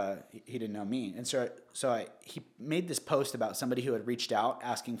 And he didn't know me. And so he made this post about somebody who had reached out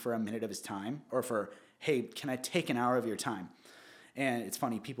asking for a minute of his time, or for, hey, can I take an hour of your time? And it's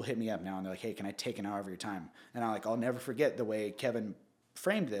funny, people hit me up now and they're like, hey, can I take an hour of your time? And I'll never forget the way Kevin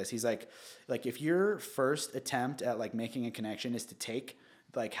framed this. He's like if your first attempt at like making a connection is to take,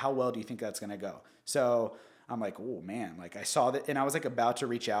 like how well do you think that's going to go? So I'm like, oh man, like I saw that and I was like about to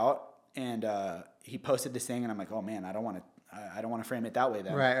reach out and he posted this thing and I'm like, oh man, I don't want to frame it that way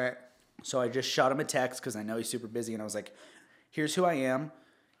then. Right. So I just shot him a text because I know he's super busy and I was like, here's who I am.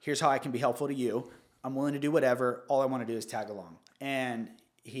 Here's how I can be helpful to you. I'm willing to do whatever. All I want to do is tag along. And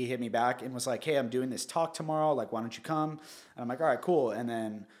he hit me back and was like, hey, I'm doing this talk tomorrow. Like, why don't you come? And I'm like, all right, cool. And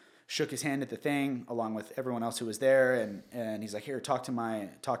then shook his hand at the thing along with everyone else who was there. And he's like, here, talk to my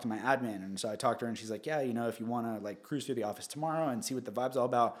admin. And so I talked to her and she's like, yeah, if you want to like cruise through the office tomorrow and see what the vibe's all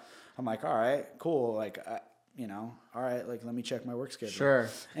about. I'm like, all right, cool. Like, all right, like, let me check my work schedule. Sure.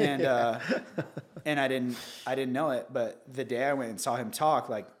 And, and I didn't know it, but the day I went and saw him talk,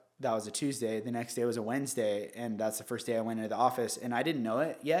 like, that was a Tuesday. The next day was a Wednesday, and that's the first day I went into the office. And I didn't know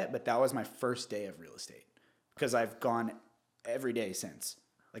it yet, but that was my first day of real estate because I've gone every day since.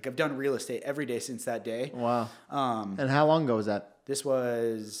 Like I've done real estate every day since that day. Wow. And how long ago was that? This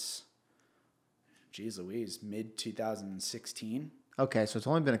was, geez Louise, mid 2016. Okay, so it's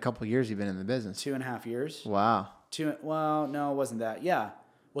only been a couple of years you've been in the business. 2.5 years. Wow. Well, no, it wasn't that. Yeah.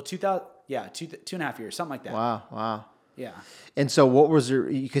 Well, 2.5 years, something like that. Wow. Yeah. And so what was your,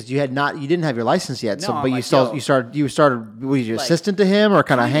 because you didn't have your license yet. No, So, I'm but you like, still, yo. you started, were you Like- assistant to him or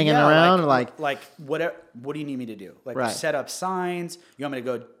kind of hanging Yeah, around? like whatever. What do you need me to do? Like Right. set up signs? You want me to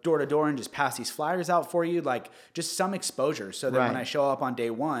go door to door and just pass these flyers out for you? Like just some exposure so that when Right. I show up on day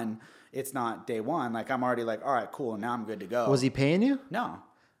one, it's not day one. Like I'm already like, all right, cool. Now I'm good to go. Was he paying you? No.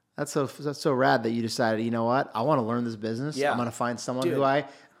 That's so rad that you decided, you know what? I want to learn this business. Yeah. I'm going to find someone Dude. who I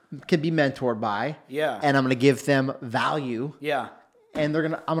can be mentored by. Yeah. And I'm going to give them value. Yeah. And I'm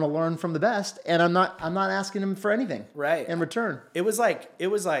going to learn from the best. And I'm not asking them for anything. Right. In return. It was like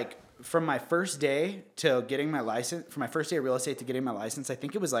from my first day to getting my license, from my first day of real estate to getting my license, I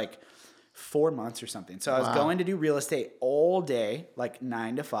think it was like 4 months or something. So I was going to do real estate all day, like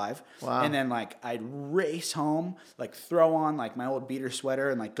 9 to 5. Wow. And then like I'd race home, like throw on like my old beater sweater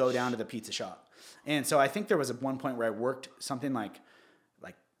and like go down to the pizza shop. And so I think there was one point where I worked something like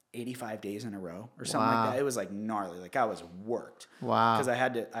 85 days in a row or something like that. It was like gnarly. Like I was worked. Wow. Because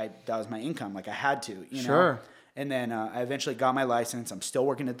that was my income. Like I had to, you know? Sure. And then I eventually got my license. I'm still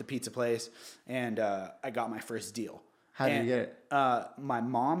working at the pizza place. And I got my first deal. How did you get it? My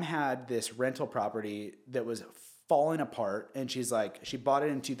mom had this rental property that was falling apart. And she's like, she bought it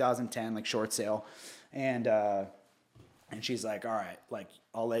in 2010, like short sale. And she's like, all right, like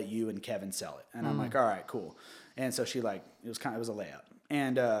I'll let you and Kevin sell it. And I'm like, all right, cool. And so she like, it was a layup.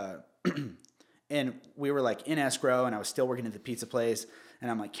 And and we were like in escrow, and I was still working at the pizza place,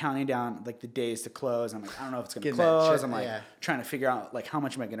 and I'm like counting down like the days to close. I'm like, I don't know if it's gonna close. I'm like trying to figure out like how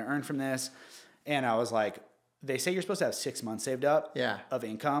much am I gonna earn from this. And I was like, they say you're supposed to have 6 months saved up of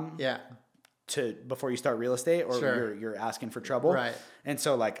income before you start real estate, or you're asking for trouble. Right. And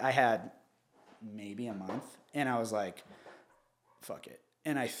so like I had maybe a month, and I was like, fuck it.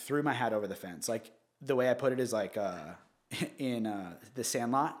 And I threw my hat over the fence. Like the way I put it is like in the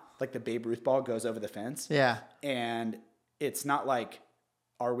Sandlot, like the Babe Ruth ball goes over the fence. Yeah. And it's not like,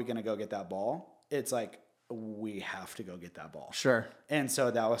 are we going to go get that ball? It's like, we have to go get that ball. Sure. And so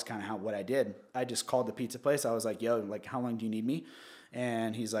that was kind of what I did. I just called the pizza place. I was like, yo, like, how long do you need me?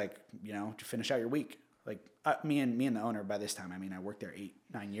 And he's like, you know, to finish out your week. Like me and the owner by this time, I mean, I worked there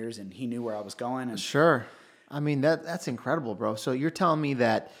 8-9 years, and he knew where I was going. And Sure. I mean, that's incredible, bro. So you're telling me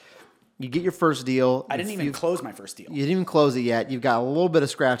that you get your first deal. I didn't even close my first deal. You didn't even close it yet. You've got a little bit of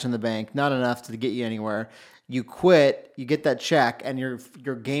scratch in the bank, not enough to get you anywhere. You quit, you get that check, and you're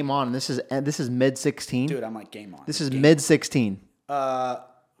game on. This is mid 16. Dude, I'm like game on. This is mid 16. God,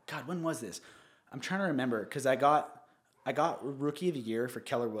 when was this? I'm trying to remember because I got Rookie of the Year for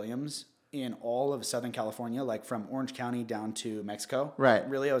Keller Williams in all of Southern California, like from Orange County down to Mexico. Right.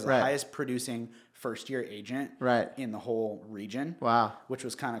 Really, I was the highest producing first-year agent in the whole region. Wow. Which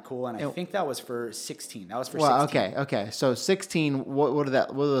was kind of cool. And I think that was for 16. That was for Well, 16. okay. So 16, what do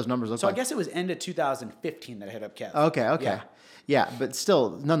those numbers look like? So I guess it was end of 2015 that I hit up Kev. Okay. Yeah, but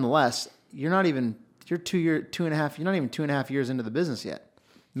still, nonetheless, you're not even 2.5 years into the business yet.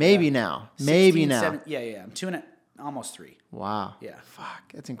 Maybe now. 7, yeah. I'm almost 3. Wow. Yeah.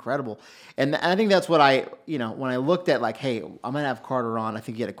 Fuck, that's incredible. And I think that's what when I looked at like, hey, I'm going to have Carter on. I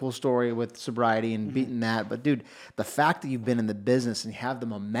think you had a cool story with sobriety and beating that. But dude, the fact that you've been in the business and you have the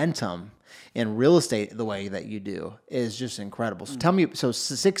momentum in real estate the way that you do is just incredible. So tell me, so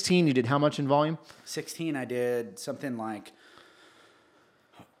 16, you did how much in volume? 16, I did something like,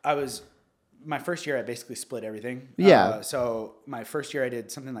 my first year, I basically split everything. Yeah. So my first year, I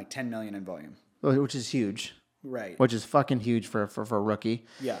did something like 10 million in volume. Which is huge. Right. Which is fucking huge for a rookie.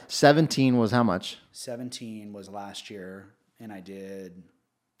 Yeah. 17 was how much? 17 was last year, and I did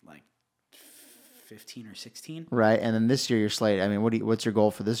like 15 or 16. Right, and then this year you're slated. I mean, what's your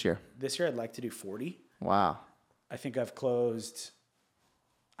goal for this year? This year I'd like to do 40. Wow. I think I've closed,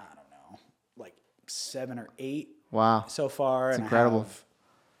 I don't know, like 7 or 8. Wow. So far. It's and incredible. I have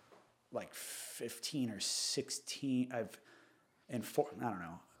like 15 or 16. I don't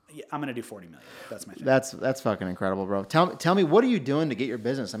know. Yeah, I'm gonna do 40 million. That's my thing. That's fucking incredible, bro. Tell me, what are you doing to get your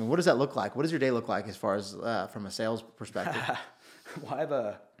business? I mean, what does that look like? What does your day look like as far as from a sales perspective? Well, I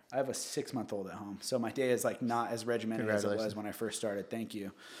have a 6-month-old at home, so my day is like not as regimented as it was when I first started. Thank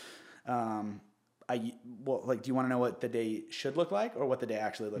you. Do you want to know what the day should look like, or what the day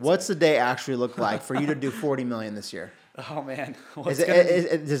actually looks like? What's the day actually look like for you to do 40 million this year? Oh man,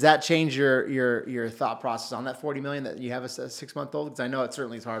 does that change your thought process on that 40 million that you have a 6-month-old? Because I know it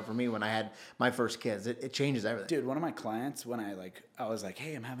certainly is hard for me when I had my first kids. It changes everything. Dude, one of my clients, when I was like,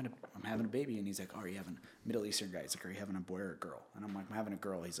 hey, I'm having a baby, and he's like, oh, are you having a Middle Eastern guy? He's like, are you having a boy or a girl? And I'm like, I'm having a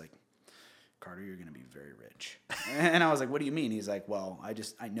girl. He's like, Carter, you're gonna be very rich. And I was like, what do you mean? He's like, well,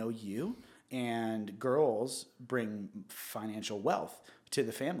 I know you, and girls bring financial wealth to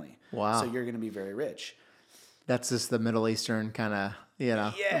the family. Wow. So you're gonna be very rich. That's just the Middle Eastern kind of,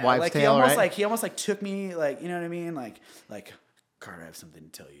 yeah, wives' like tale, right? He almost like took me, like, you know what I mean? Like, Carter, I have something to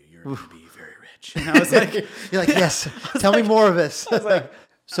tell you. You're going to be very rich. And I was like, you're like, yes, tell me more of this. I was like,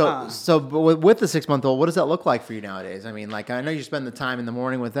 so but with the 6-month-old, what does that look like for you nowadays? I mean, like, I know you spend the time in the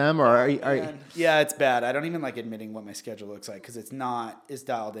morning with them, or are you yeah, it's bad. I don't even like admitting what my schedule looks like because it's not as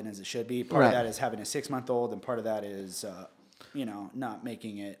dialed in as it should be. Part of that is having a 6-month-old, and part of that is not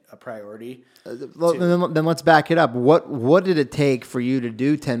making it a priority. Then let's back it up. What did it take for you to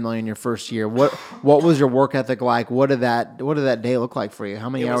do 10 million your first year? What was your work ethic like? What did that day look like for you? How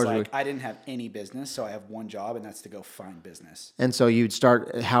many It hours? was like I didn't have any business, so I have one job, and that's to go find business. And so you'd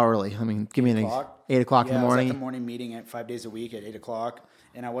start how early? I mean, give me 8 o'clock in the morning. I was at the morning meeting at 5 days a week at 8 o'clock,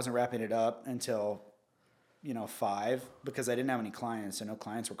 and I wasn't wrapping it up until 5 because I didn't have any clients, so no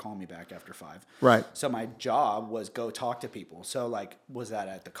clients were calling me back after 5. Right. So my job was go talk to people. So like, was that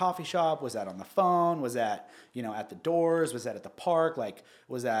at the coffee shop? Was that on the phone? Was that, at the doors? Was that at the park? Like,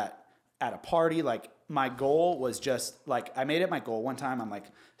 was that at a party? Like, my goal was just like, I made it my goal. One time I'm like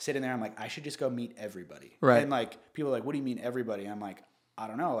sitting there, I'm like, I should just go meet everybody. Right. And like, people are like, what do you mean everybody? I'm like, I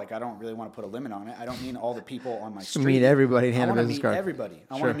don't know. Like, I don't really want to put a limit on it. I don't mean all the people on my street. Meet everybody and hand a business card. I want to meet everybody.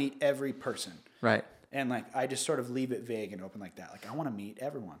 I want to meet every person. Right. And like, I just sort of leave it vague and open like that. Like, I want to meet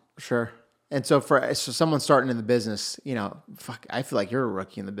everyone. Sure. And so for someone starting in the business, I feel like you're a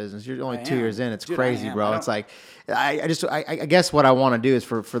rookie in the business. You're only 2 years in. It's crazy, bro. It's like, I guess what I want to do is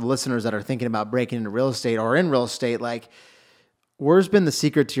for the listeners that are thinking about breaking into real estate or in real estate, like, where's been the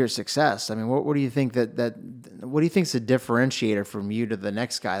secret to your success? I mean, what do you think what do you think's the differentiator from you to the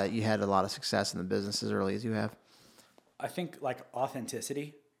next guy that you had a lot of success in the business as early as you have? I think like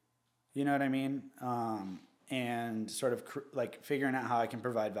authenticity. You know what I mean? And sort of like figuring out how I can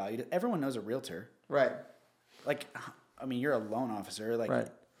provide value to everyone knows a realtor. Right. Like, I mean, you're a loan officer, like, right.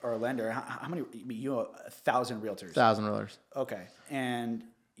 or a lender. How many, you know, 1,000 realtors. 1,000 realtors. Okay. And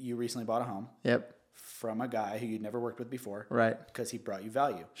you recently bought a home. Yep. From a guy who you'd never worked with before. Right. Because he brought you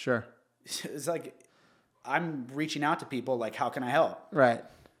value. Sure. It's like, I'm reaching out to people like, how can I help? Right.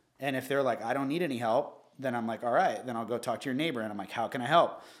 And if they're like, I don't need any help, then I'm like, all right, then I'll go talk to your neighbor. And I'm like, how can I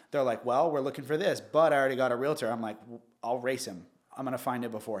help? They're like, well, we're looking for this, but I already got a realtor. I'm like, I'll race him. I'm going to find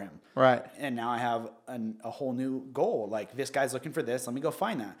it before him. Right. And now I have a whole new goal. Like, this guy's looking for this. Let me go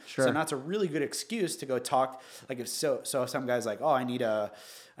find that. Sure. So that's a really good excuse to go talk. Like, if some guy's like, oh, I need a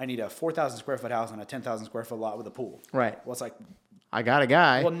 4,000 square foot house on a 10,000 square foot lot with a pool. Right. Well, it's like, I got a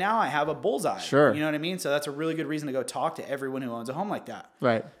guy. well, now I have a bullseye. Sure. You know what I mean? So that's a really good reason to go talk to everyone who owns a home like that.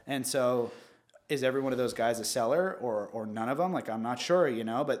 Right. And so is every one of those guys a seller or none of them? Like, I'm not sure,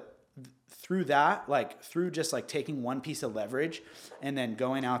 but through that, like through just like taking one piece of leverage and then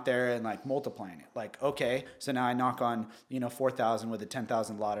going out there and like multiplying it. Like, okay, so now I knock on, 4,000 with a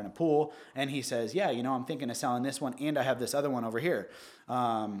 10,000 lot in a pool. And he says, yeah, I'm thinking of selling this one and I have this other one over here.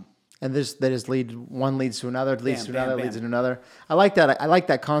 And they just one leads to another, leads to another, bam. leads to another. I like that. I like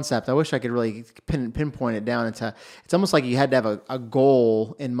that concept. I wish I could really pinpoint it down into. It's almost like you had to have a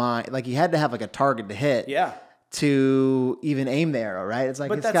goal in mind. Like you had to have like a target to hit. Yeah. To even aim there, right? It's like,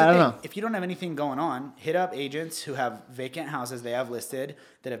 but it's that's got, I the don't thing. know. If you don't have anything going on, hit up agents who have vacant houses they have listed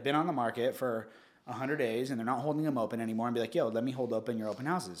that have been on the market for 100 days and they're not holding them open anymore and be like, yo, let me hold open your open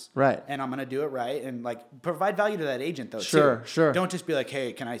houses. Right. And I'm going to do it right. And like provide value to that agent though, Sure, too. sure. Don't just be like,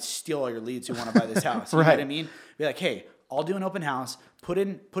 hey, can I steal all your leads who want to buy this house? You Right. know what I mean? Be like, hey, I'll do an open house. Put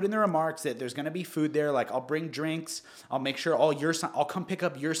in the remarks that there's going to be food there. Like I'll bring drinks. I'll make sure I'll come pick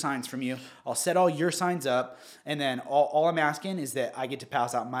up your signs from you. I'll set all your signs up. And then all I'm asking is that I get to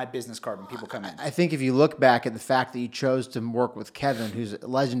pass out my business card when people come in. I think if you look back at the fact that you chose to work with Kevin, who's a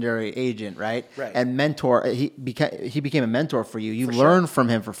legendary agent, right? Right. And mentor, he became a mentor for you. You learned from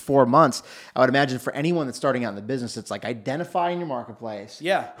him for 4 months. I would imagine for anyone that's starting out in the business, it's like identifying your marketplace.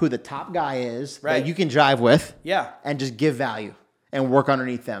 Yeah. Who the top guy is Right. that you can jive with. Yeah. And just give value and work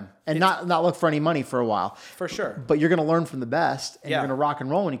underneath them and not look for any money for a while. For sure. But you're going to learn from the best and Yeah. you're going to rock and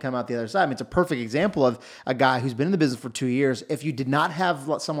roll when you come out the other side. I mean, it's a perfect example of a guy who's been in the business for 2 years. If you did not have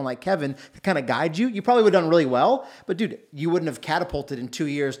someone like Kevin to kind of guide you, you probably would have done really well. But dude, you wouldn't have catapulted in 2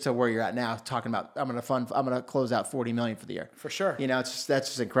 years to where you're at now talking about, I'm going to close out 40 million for the year. For sure. That's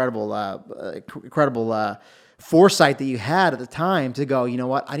just incredible, foresight that you had at the time to go, you know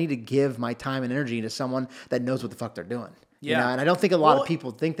what? I need to give my time and energy to someone that knows what the fuck they're doing. Yeah. And I don't think a lot of people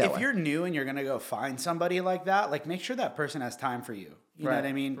think that way. If you're new and you're going to go find somebody like that, like make sure that person has time for you. You know what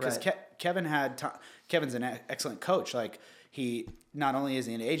I mean? Because Kevin had time. Kevin's an excellent coach. Like he not only is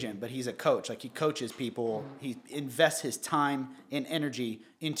he an agent, but he's a coach. Like he coaches people. He invests his time and energy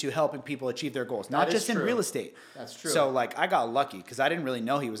into helping people achieve their goals, not just in real estate. That's true. So like I got lucky because I didn't really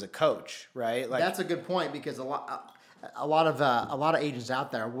know he was a coach, right? Like That's a good point because a lot of agents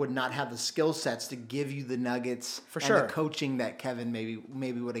out there would not have the skill sets to give you the nuggets For and sure. the coaching that Kevin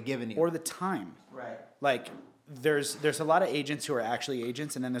maybe would have given you. or the time. Right. Like there's a lot of agents who are actually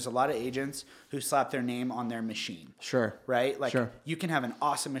agents, and then there's a lot of agents who slap their name on their machine. Sure. Right? Like Sure. you can have an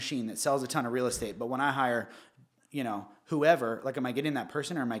awesome machine that sells a ton of real estate, but when I hire whoever, like, am I getting that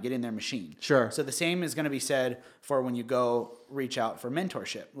person or am I getting their machine? Sure. So the same is going to be said for when you go reach out for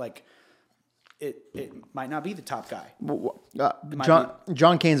mentorship. Like, it might not be the top guy.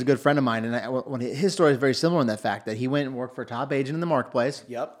 John Kane's a good friend of mine, and his story is very similar in that fact that he went and worked for a top agent in the marketplace.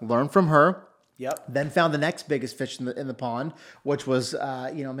 Yep. Learned from her. Yep. Then found the next biggest fish in the pond, which was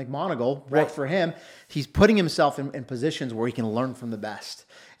McMonagle. Worked Right. for him. He's putting himself in positions where he can learn from the best.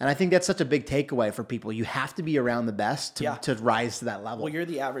 And I think that's such a big takeaway for people. You have to be around the best to rise to that level. Well, you're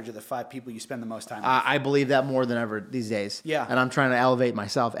the average of the 5 people you spend the most time with. I believe that more than ever these days. Yeah. And I'm trying to elevate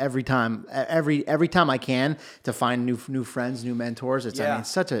myself every time I can to find new friends, new mentors. It's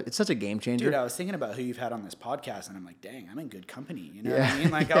such a game changer. Dude, I was thinking about who you've had on this podcast, and I'm like, dang, I'm in good company. You know what I mean?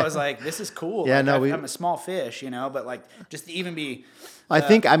 Like, I was like, this is cool. Yeah, like, I'm a small fish, but like, just to even be.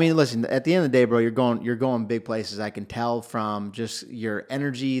 Listen, at the end of the day, bro, you're going big places. I can tell from just your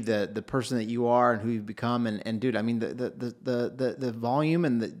energy, the person that you are and who you've become. And dude, I mean, the volume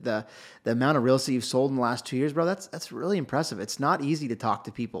and the amount of real estate you've sold in the last 2 years, bro, that's really impressive. It's not easy to talk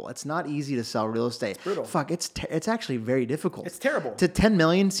to people. It's not easy to sell real estate. It's brutal. Fuck, it's actually very difficult. It's terrible. To 10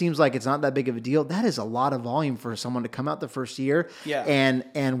 million seems like it's not that big of a deal. That is a lot of volume for someone to come out the first year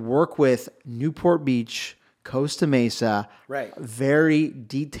and work with Newport Beach, Costa Mesa, right? Very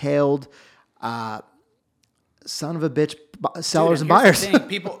detailed, son of a bitch sellers Dude, and here's buyers. the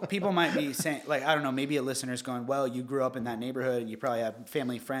thing. People might be saying, like, I don't know, maybe a listener's going, well, you grew up in that neighborhood and you probably have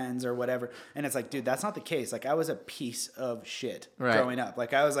family friends or whatever. And it's like, dude, that's not the case. Like, I was a piece of shit growing up.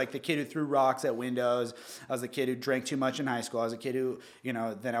 Like, I was like the kid who threw rocks at windows. I was the kid who drank too much in high school. I was a kid who,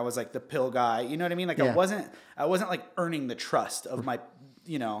 then I was like the pill guy. You know what I mean? Like, I wasn't like earning the trust of my,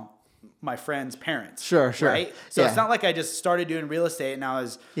 my friends' parents. Sure. Right? So it's not like I just started doing real estate and I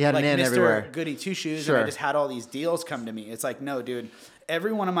was like Mr. Everywhere. Goody Two Shoes and I just had all these deals come to me. It's like, no, dude,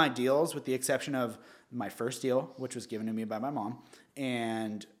 every one of my deals, with the exception of my first deal, which was given to me by my mom,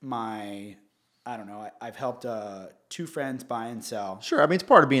 and I've helped 2 friends buy and sell. Sure. I mean, it's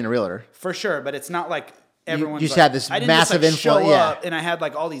part of being a realtor. For sure, but it's not like everyone's you just like, had this I didn't massive just, like, influence. show Yeah. up and I had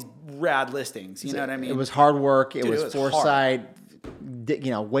like all these rad listings. You know what I mean? It was hard work. It Dude, was it was foresight.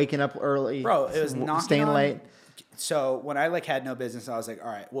 Waking up early. Bro, it was knocking staying on, late. So when I like had no business, I was like,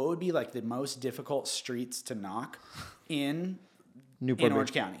 all right, what would be like the most difficult streets to knock in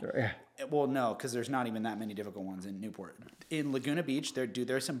Orange County? Yeah. Well, no, because there's not even that many difficult ones in Newport. In Laguna Beach,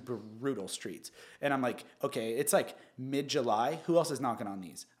 there's some brutal streets. And I'm like, okay, it's like mid-July. Who else is knocking on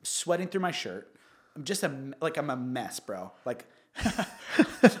these? I'm sweating through my shirt. I'm just I'm a mess, bro. Like, I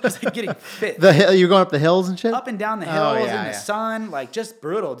was like getting fit. You're going up the hills and shit? Up and down the hills in the sun. Like, just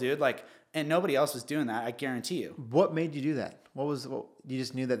brutal, dude. Like, and nobody else was doing that, I guarantee you. What made you do that? You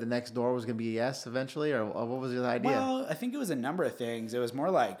just knew that the next door was going to be a yes eventually, or what was the idea? Well, I think it was a number of things. It was more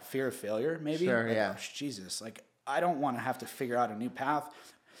like fear of failure, maybe. Sure, like, yeah. Oh, Jesus, like, I don't want to have to figure out a new path.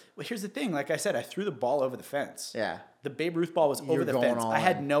 Well, here's the thing. Like I said, I threw the ball over the fence. Yeah. The Babe Ruth ball was over the fence. I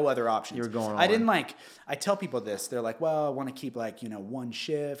had no other options. You were going all I didn't in. I tell people this. They're like, well, I want to keep like, one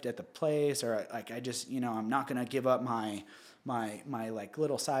shift at the place, or like, I just, I'm not going to give up my like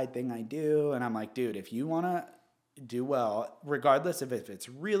little side thing I do. And I'm like, dude, if you want to do well, regardless of if it's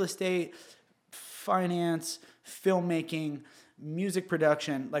real estate, finance, filmmaking, music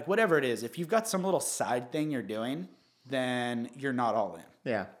production, like whatever it is, if you've got some little side thing you're doing, then you're not all in.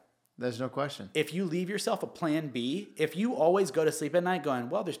 Yeah, there's no question. If you leave yourself a plan B, if you always go to sleep at night going,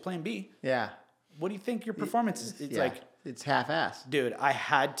 well, there's plan B. Yeah. What do you think your performance is? It's like, it's half-assed. dude, I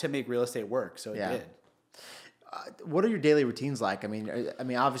had to make real estate work, so it did. What are your daily routines like? I mean,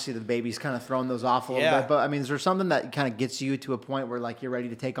 obviously the baby's kind of throwing those off a little bit, but I mean, is there something that kind of gets you to a point where like you're ready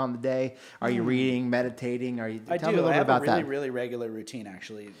to take on the day? Are you reading, meditating? Tell me a little bit about that. I have a really regular routine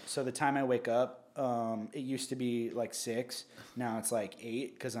actually. So the time I wake up, it used to be like 6. Now it's like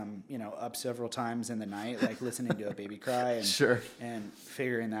 8 because I'm, up several times in the night, like listening to a baby cry and and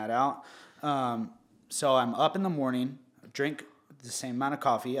figuring that out. So I'm up in the morning, drink the same amount of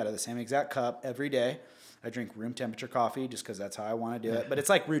coffee out of the same exact cup every day. I drink room temperature coffee just because that's how I want to do it. But it's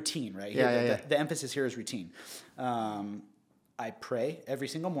like routine, right? The emphasis here is routine. I pray every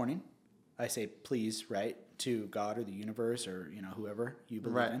single morning. I say please, right, to God or the universe or, whoever you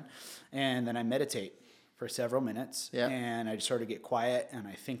believe in. And then I meditate for several minutes. Yeah. And I just sort of get quiet and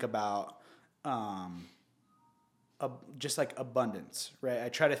I think about just like abundance, right? I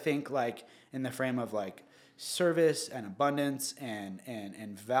try to think like in the frame of like service and abundance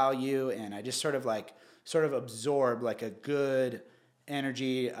and value. And I just sort of absorb like a good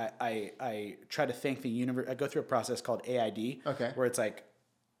energy. I try to thank the universe. I go through a process called AID, where it's like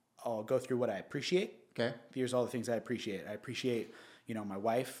I'll go through what I appreciate. Okay. Here's all the things I appreciate. I appreciate, my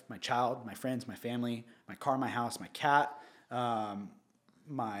wife, my child, my friends, my family, my car, my house, my cat. I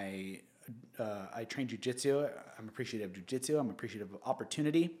train jujitsu. I'm appreciative of jujitsu. I'm appreciative of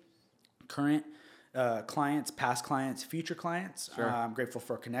opportunity, current clients, past clients, future clients. Sure. I'm grateful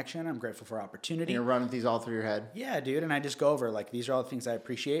for connection. I'm grateful for opportunity. You're running these all through your head. Yeah, dude. And I just go over, like, these are all the things I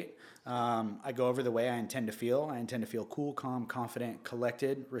appreciate. I go over the way I intend to feel. I intend to feel cool, calm, confident,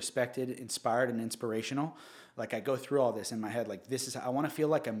 collected, respected, inspired, and inspirational. Like, I go through all this in my head. Like, this is, I want to feel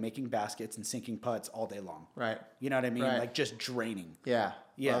like I'm making baskets and sinking putts all day long. Right. You know what I mean? Right. Like, just draining. Yeah.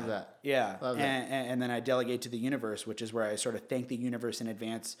 Yeah. Love that. Yeah. Love that. And then I delegate to the universe, which is where I sort of thank the universe in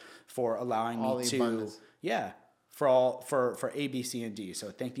advance for allowing All me the to, abundance. yeah, for A, B, C, and D. So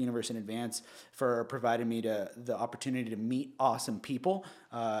thank the universe in advance for providing me the opportunity to meet awesome people,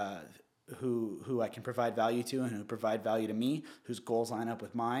 who I can provide value to and who provide value to me, whose goals line up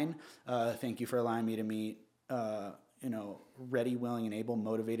with mine. Thank you for allowing me to meet, ready, willing, and able,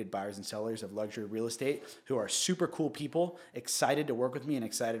 motivated buyers and sellers of luxury real estate who are super cool people, excited to work with me and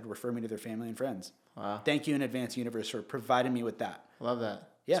excited to refer me to their family and friends. Wow. Thank you in advance, universe, for providing me with that. Love that.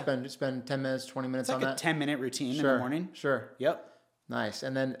 Yeah. Spend 10 minutes, 20 minutes It's on like a that. 10-minute routine in Sure. the morning. Sure. Yep. Nice.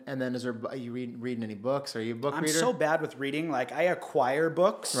 And then is there, are you reading any books? Are you a book I'm reader? so bad with reading. Like, I acquire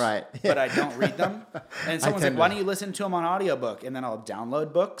books, Right. but I don't read them. And someone's like, tend why to- don't you listen to them on audiobook? And then I'll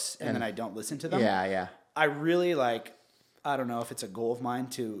download books, and then I don't listen to them. Yeah, yeah. I really I don't know if it's a goal of mine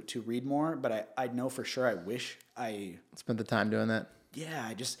to read more, but I know for sure I wish I... Spent the time doing that. Yeah,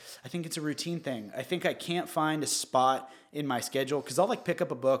 I think it's a routine thing. I think I can't find a spot in my schedule because I'll pick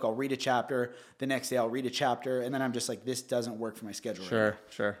up a book, I'll read a chapter, the next day I'll read a chapter, and then I'm just like, this doesn't work for my schedule right now.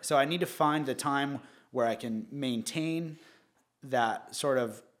 Sure. So I need to find the time where I can maintain that sort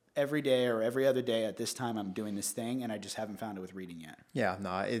of every day or every other day at this time I'm doing this thing, and I just haven't found it with reading yet. Yeah,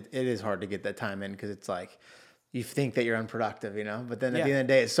 no, it is hard to get that time in because it's like you think that you're unproductive, but then at Yeah. the end of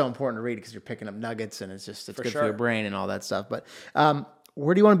the day, it's so important to read because you're picking up nuggets and it's good for sure. your brain and all that stuff. But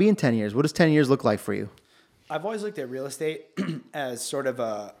where do you want to be in 10 years? What does 10 years look like for you? I've always looked at real estate as sort of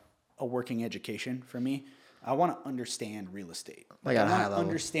a working education for me. I want to understand real estate. Like at a I high want to level.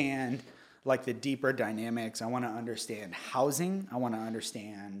 understand the deeper dynamics. I want to understand housing. I want to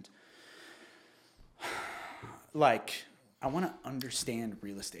understand I want to understand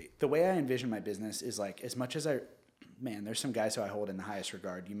real estate. The way I envision my business is as much as there's some guys who I hold in the highest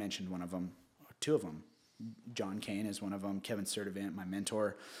regard. You mentioned one of them, or two of them. John Kane is one of them. Kevin Sturdivant, my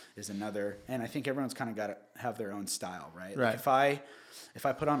mentor, is another. And I think everyone's kind of got to have their own style, right? Right. If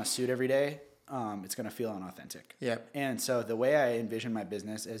I put on a suit every day, it's going to feel inauthentic. Yep. And so the way I envision my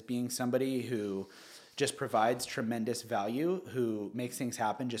business as being somebody who just provides tremendous value, who makes things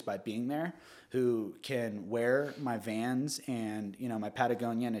happen just by being there, who can wear my Vans and my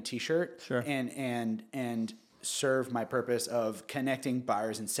Patagonia and a T-shirt, Sure. and serve my purpose of connecting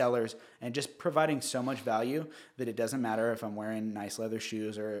buyers and sellers and just providing so much value that it doesn't matter if I'm wearing nice leather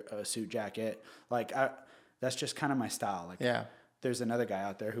shoes or a suit jacket. That's just kind of my style. Yeah. There's another guy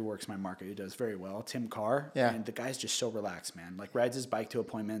out there who works my market who does very well, Tim Carr. Yeah. And the guy's just so relaxed, man. Rides his bike to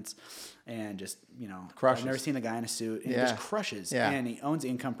appointments and just, Crushes. I've never seen the guy in a suit. And Yeah. he just crushes. Yeah. And he owns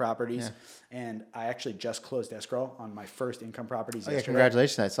income properties. Yeah. And I actually just closed escrow on my first income properties Oh, yeah, yesterday.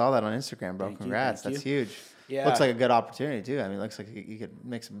 congratulations. I saw that on Instagram, bro. Thank you, Congrats. thank That's you. huge. Yeah. Looks like a good opportunity, too. I mean, it looks like you could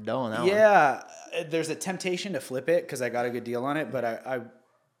make some dough on that one. Yeah, there's a temptation to flip it because I got a good deal on it, but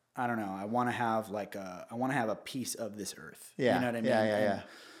I don't know. I want to have a piece of this earth. Yeah. You know what I mean?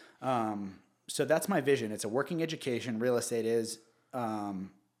 Yeah. So that's my vision. It's a working education. Real estate is.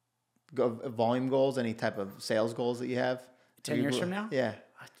 Volume goals, any type of sales goals that you have? 10 years from now? Yeah.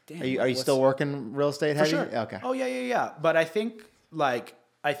 Damn, Are you what's- still working real estate For heavy? sure. Okay. Oh yeah. But I think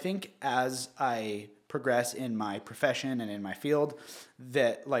as I progress in my profession and in my field,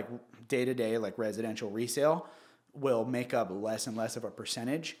 that day to day, residential resale will make up less and less of a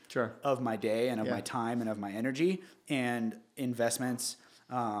percentage Sure. of my day and of Yeah. my time and of my energy and investments.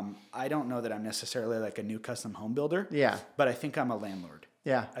 I don't know that I'm necessarily a new custom home builder. Yeah. But I think I'm a landlord.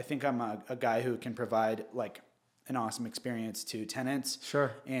 Yeah. I think I'm a guy who can provide an awesome experience to tenants.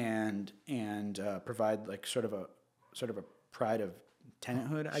 Sure. And provide sort of a pride of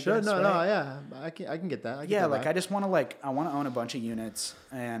tenanthood. I Sure. guess, No. right? Yeah. I can get that. I get Yeah, that vibe. I just want to I want to own a bunch of units,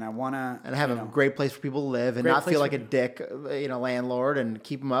 and I want to and have a great place for people to live and Great not place feel for like a dick, landlord, and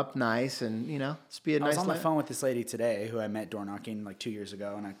keep them up nice and just be a I nice. was on the phone with this lady today who I met door knocking 2 years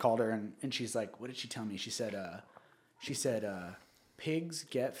ago, and I called her and she's like, "What did she tell me?" She said, "Pigs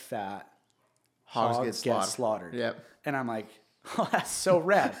get fat, Hogs get slaughtered." Yep. And I'm like, Oh, that's so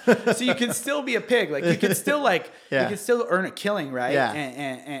rad. So you can still be a pig. Like you can still you can still earn a killing, right? Yeah.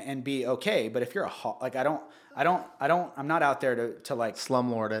 And be okay. But if you're I'm not out there to like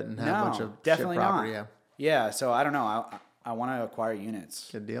Slumlord it and have a bunch of definitely shit property. not. Yeah. So I don't know. I want to acquire units.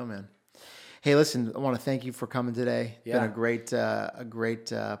 Good deal, man. Hey, listen, I want to thank you for coming today. It's been Yeah. a great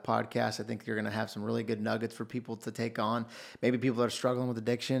podcast. I think you're going to have some really good nuggets for people to take on. Maybe people that are struggling with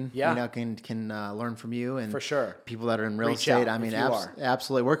addiction, can learn from you, and For sure. people that are in real Reach estate. out I mean, if you are.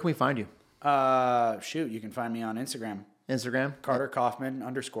 absolutely. Where can we find you? You can find me on Instagram, Instagram, Carter Kaufman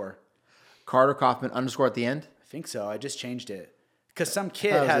 _. Carter Kaufman _ at the end. I think so. I just changed it because some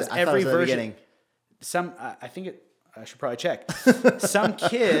kid I has thought it every was at the version. beginning. I think it. I should probably check. Some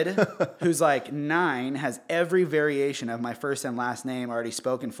kid who's like 9 has every variation of my first and last name already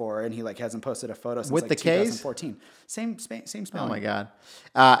spoken for, and he like hasn't posted a photo since With like the Ks? 2014. Same spelling. Oh my God.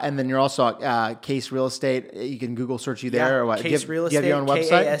 And then you're also Case Real Estate. You can Google search you there or what? Case Real Do you Estate. have your own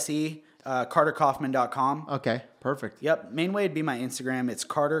website? KASE. CarterKaufman.com. Okay, perfect. Yep. Main way would be my Instagram. It's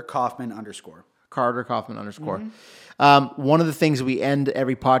Carter Kaufman _ Carter Kaufman _ Mm-hmm. One of the things we end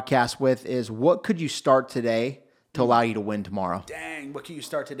every podcast with is, what could you start today to allow you to win tomorrow? Dang, what can you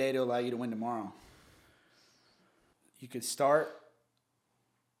start today to allow you to win tomorrow? You could start,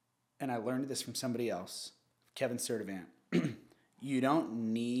 and I learned this from somebody else, Kevin Sturdivant. You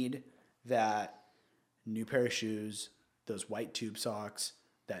don't need that new pair of shoes, those white tube socks,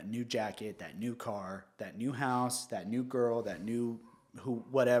 that new jacket, that new car, that new house, that new girl, that new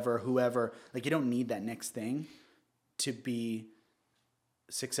whoever. Like, you don't need that next thing to be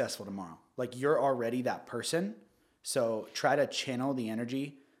successful tomorrow. Like, you're already that person. So try to channel the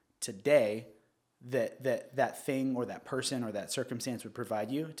energy today that thing or that person or that circumstance would provide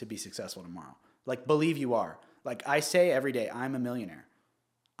you to be successful tomorrow. Like, believe you are. Like I say every day, I'm a millionaire.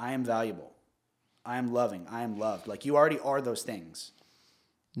 I am valuable. I am loving. I am loved. Like, you already are those things.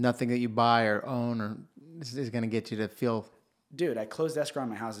 Nothing that you buy or own or is going to get you to feel. Dude, I closed escrow on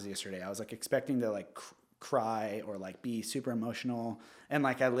my houses yesterday. I was like expecting to like cry or like be super emotional. And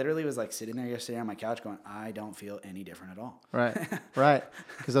like, I literally was like sitting there yesterday on my couch going, I don't feel any different at all. Right. Right.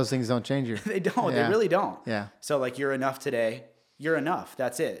 Because those things don't change you. They don't. Yeah. They really don't. Yeah. So like, you're enough today. You're enough.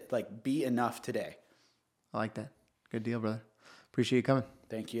 That's it. Like, be enough today. I like that. Good deal, brother. Appreciate you coming.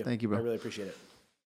 Thank you. Thank you, bro. I really appreciate it.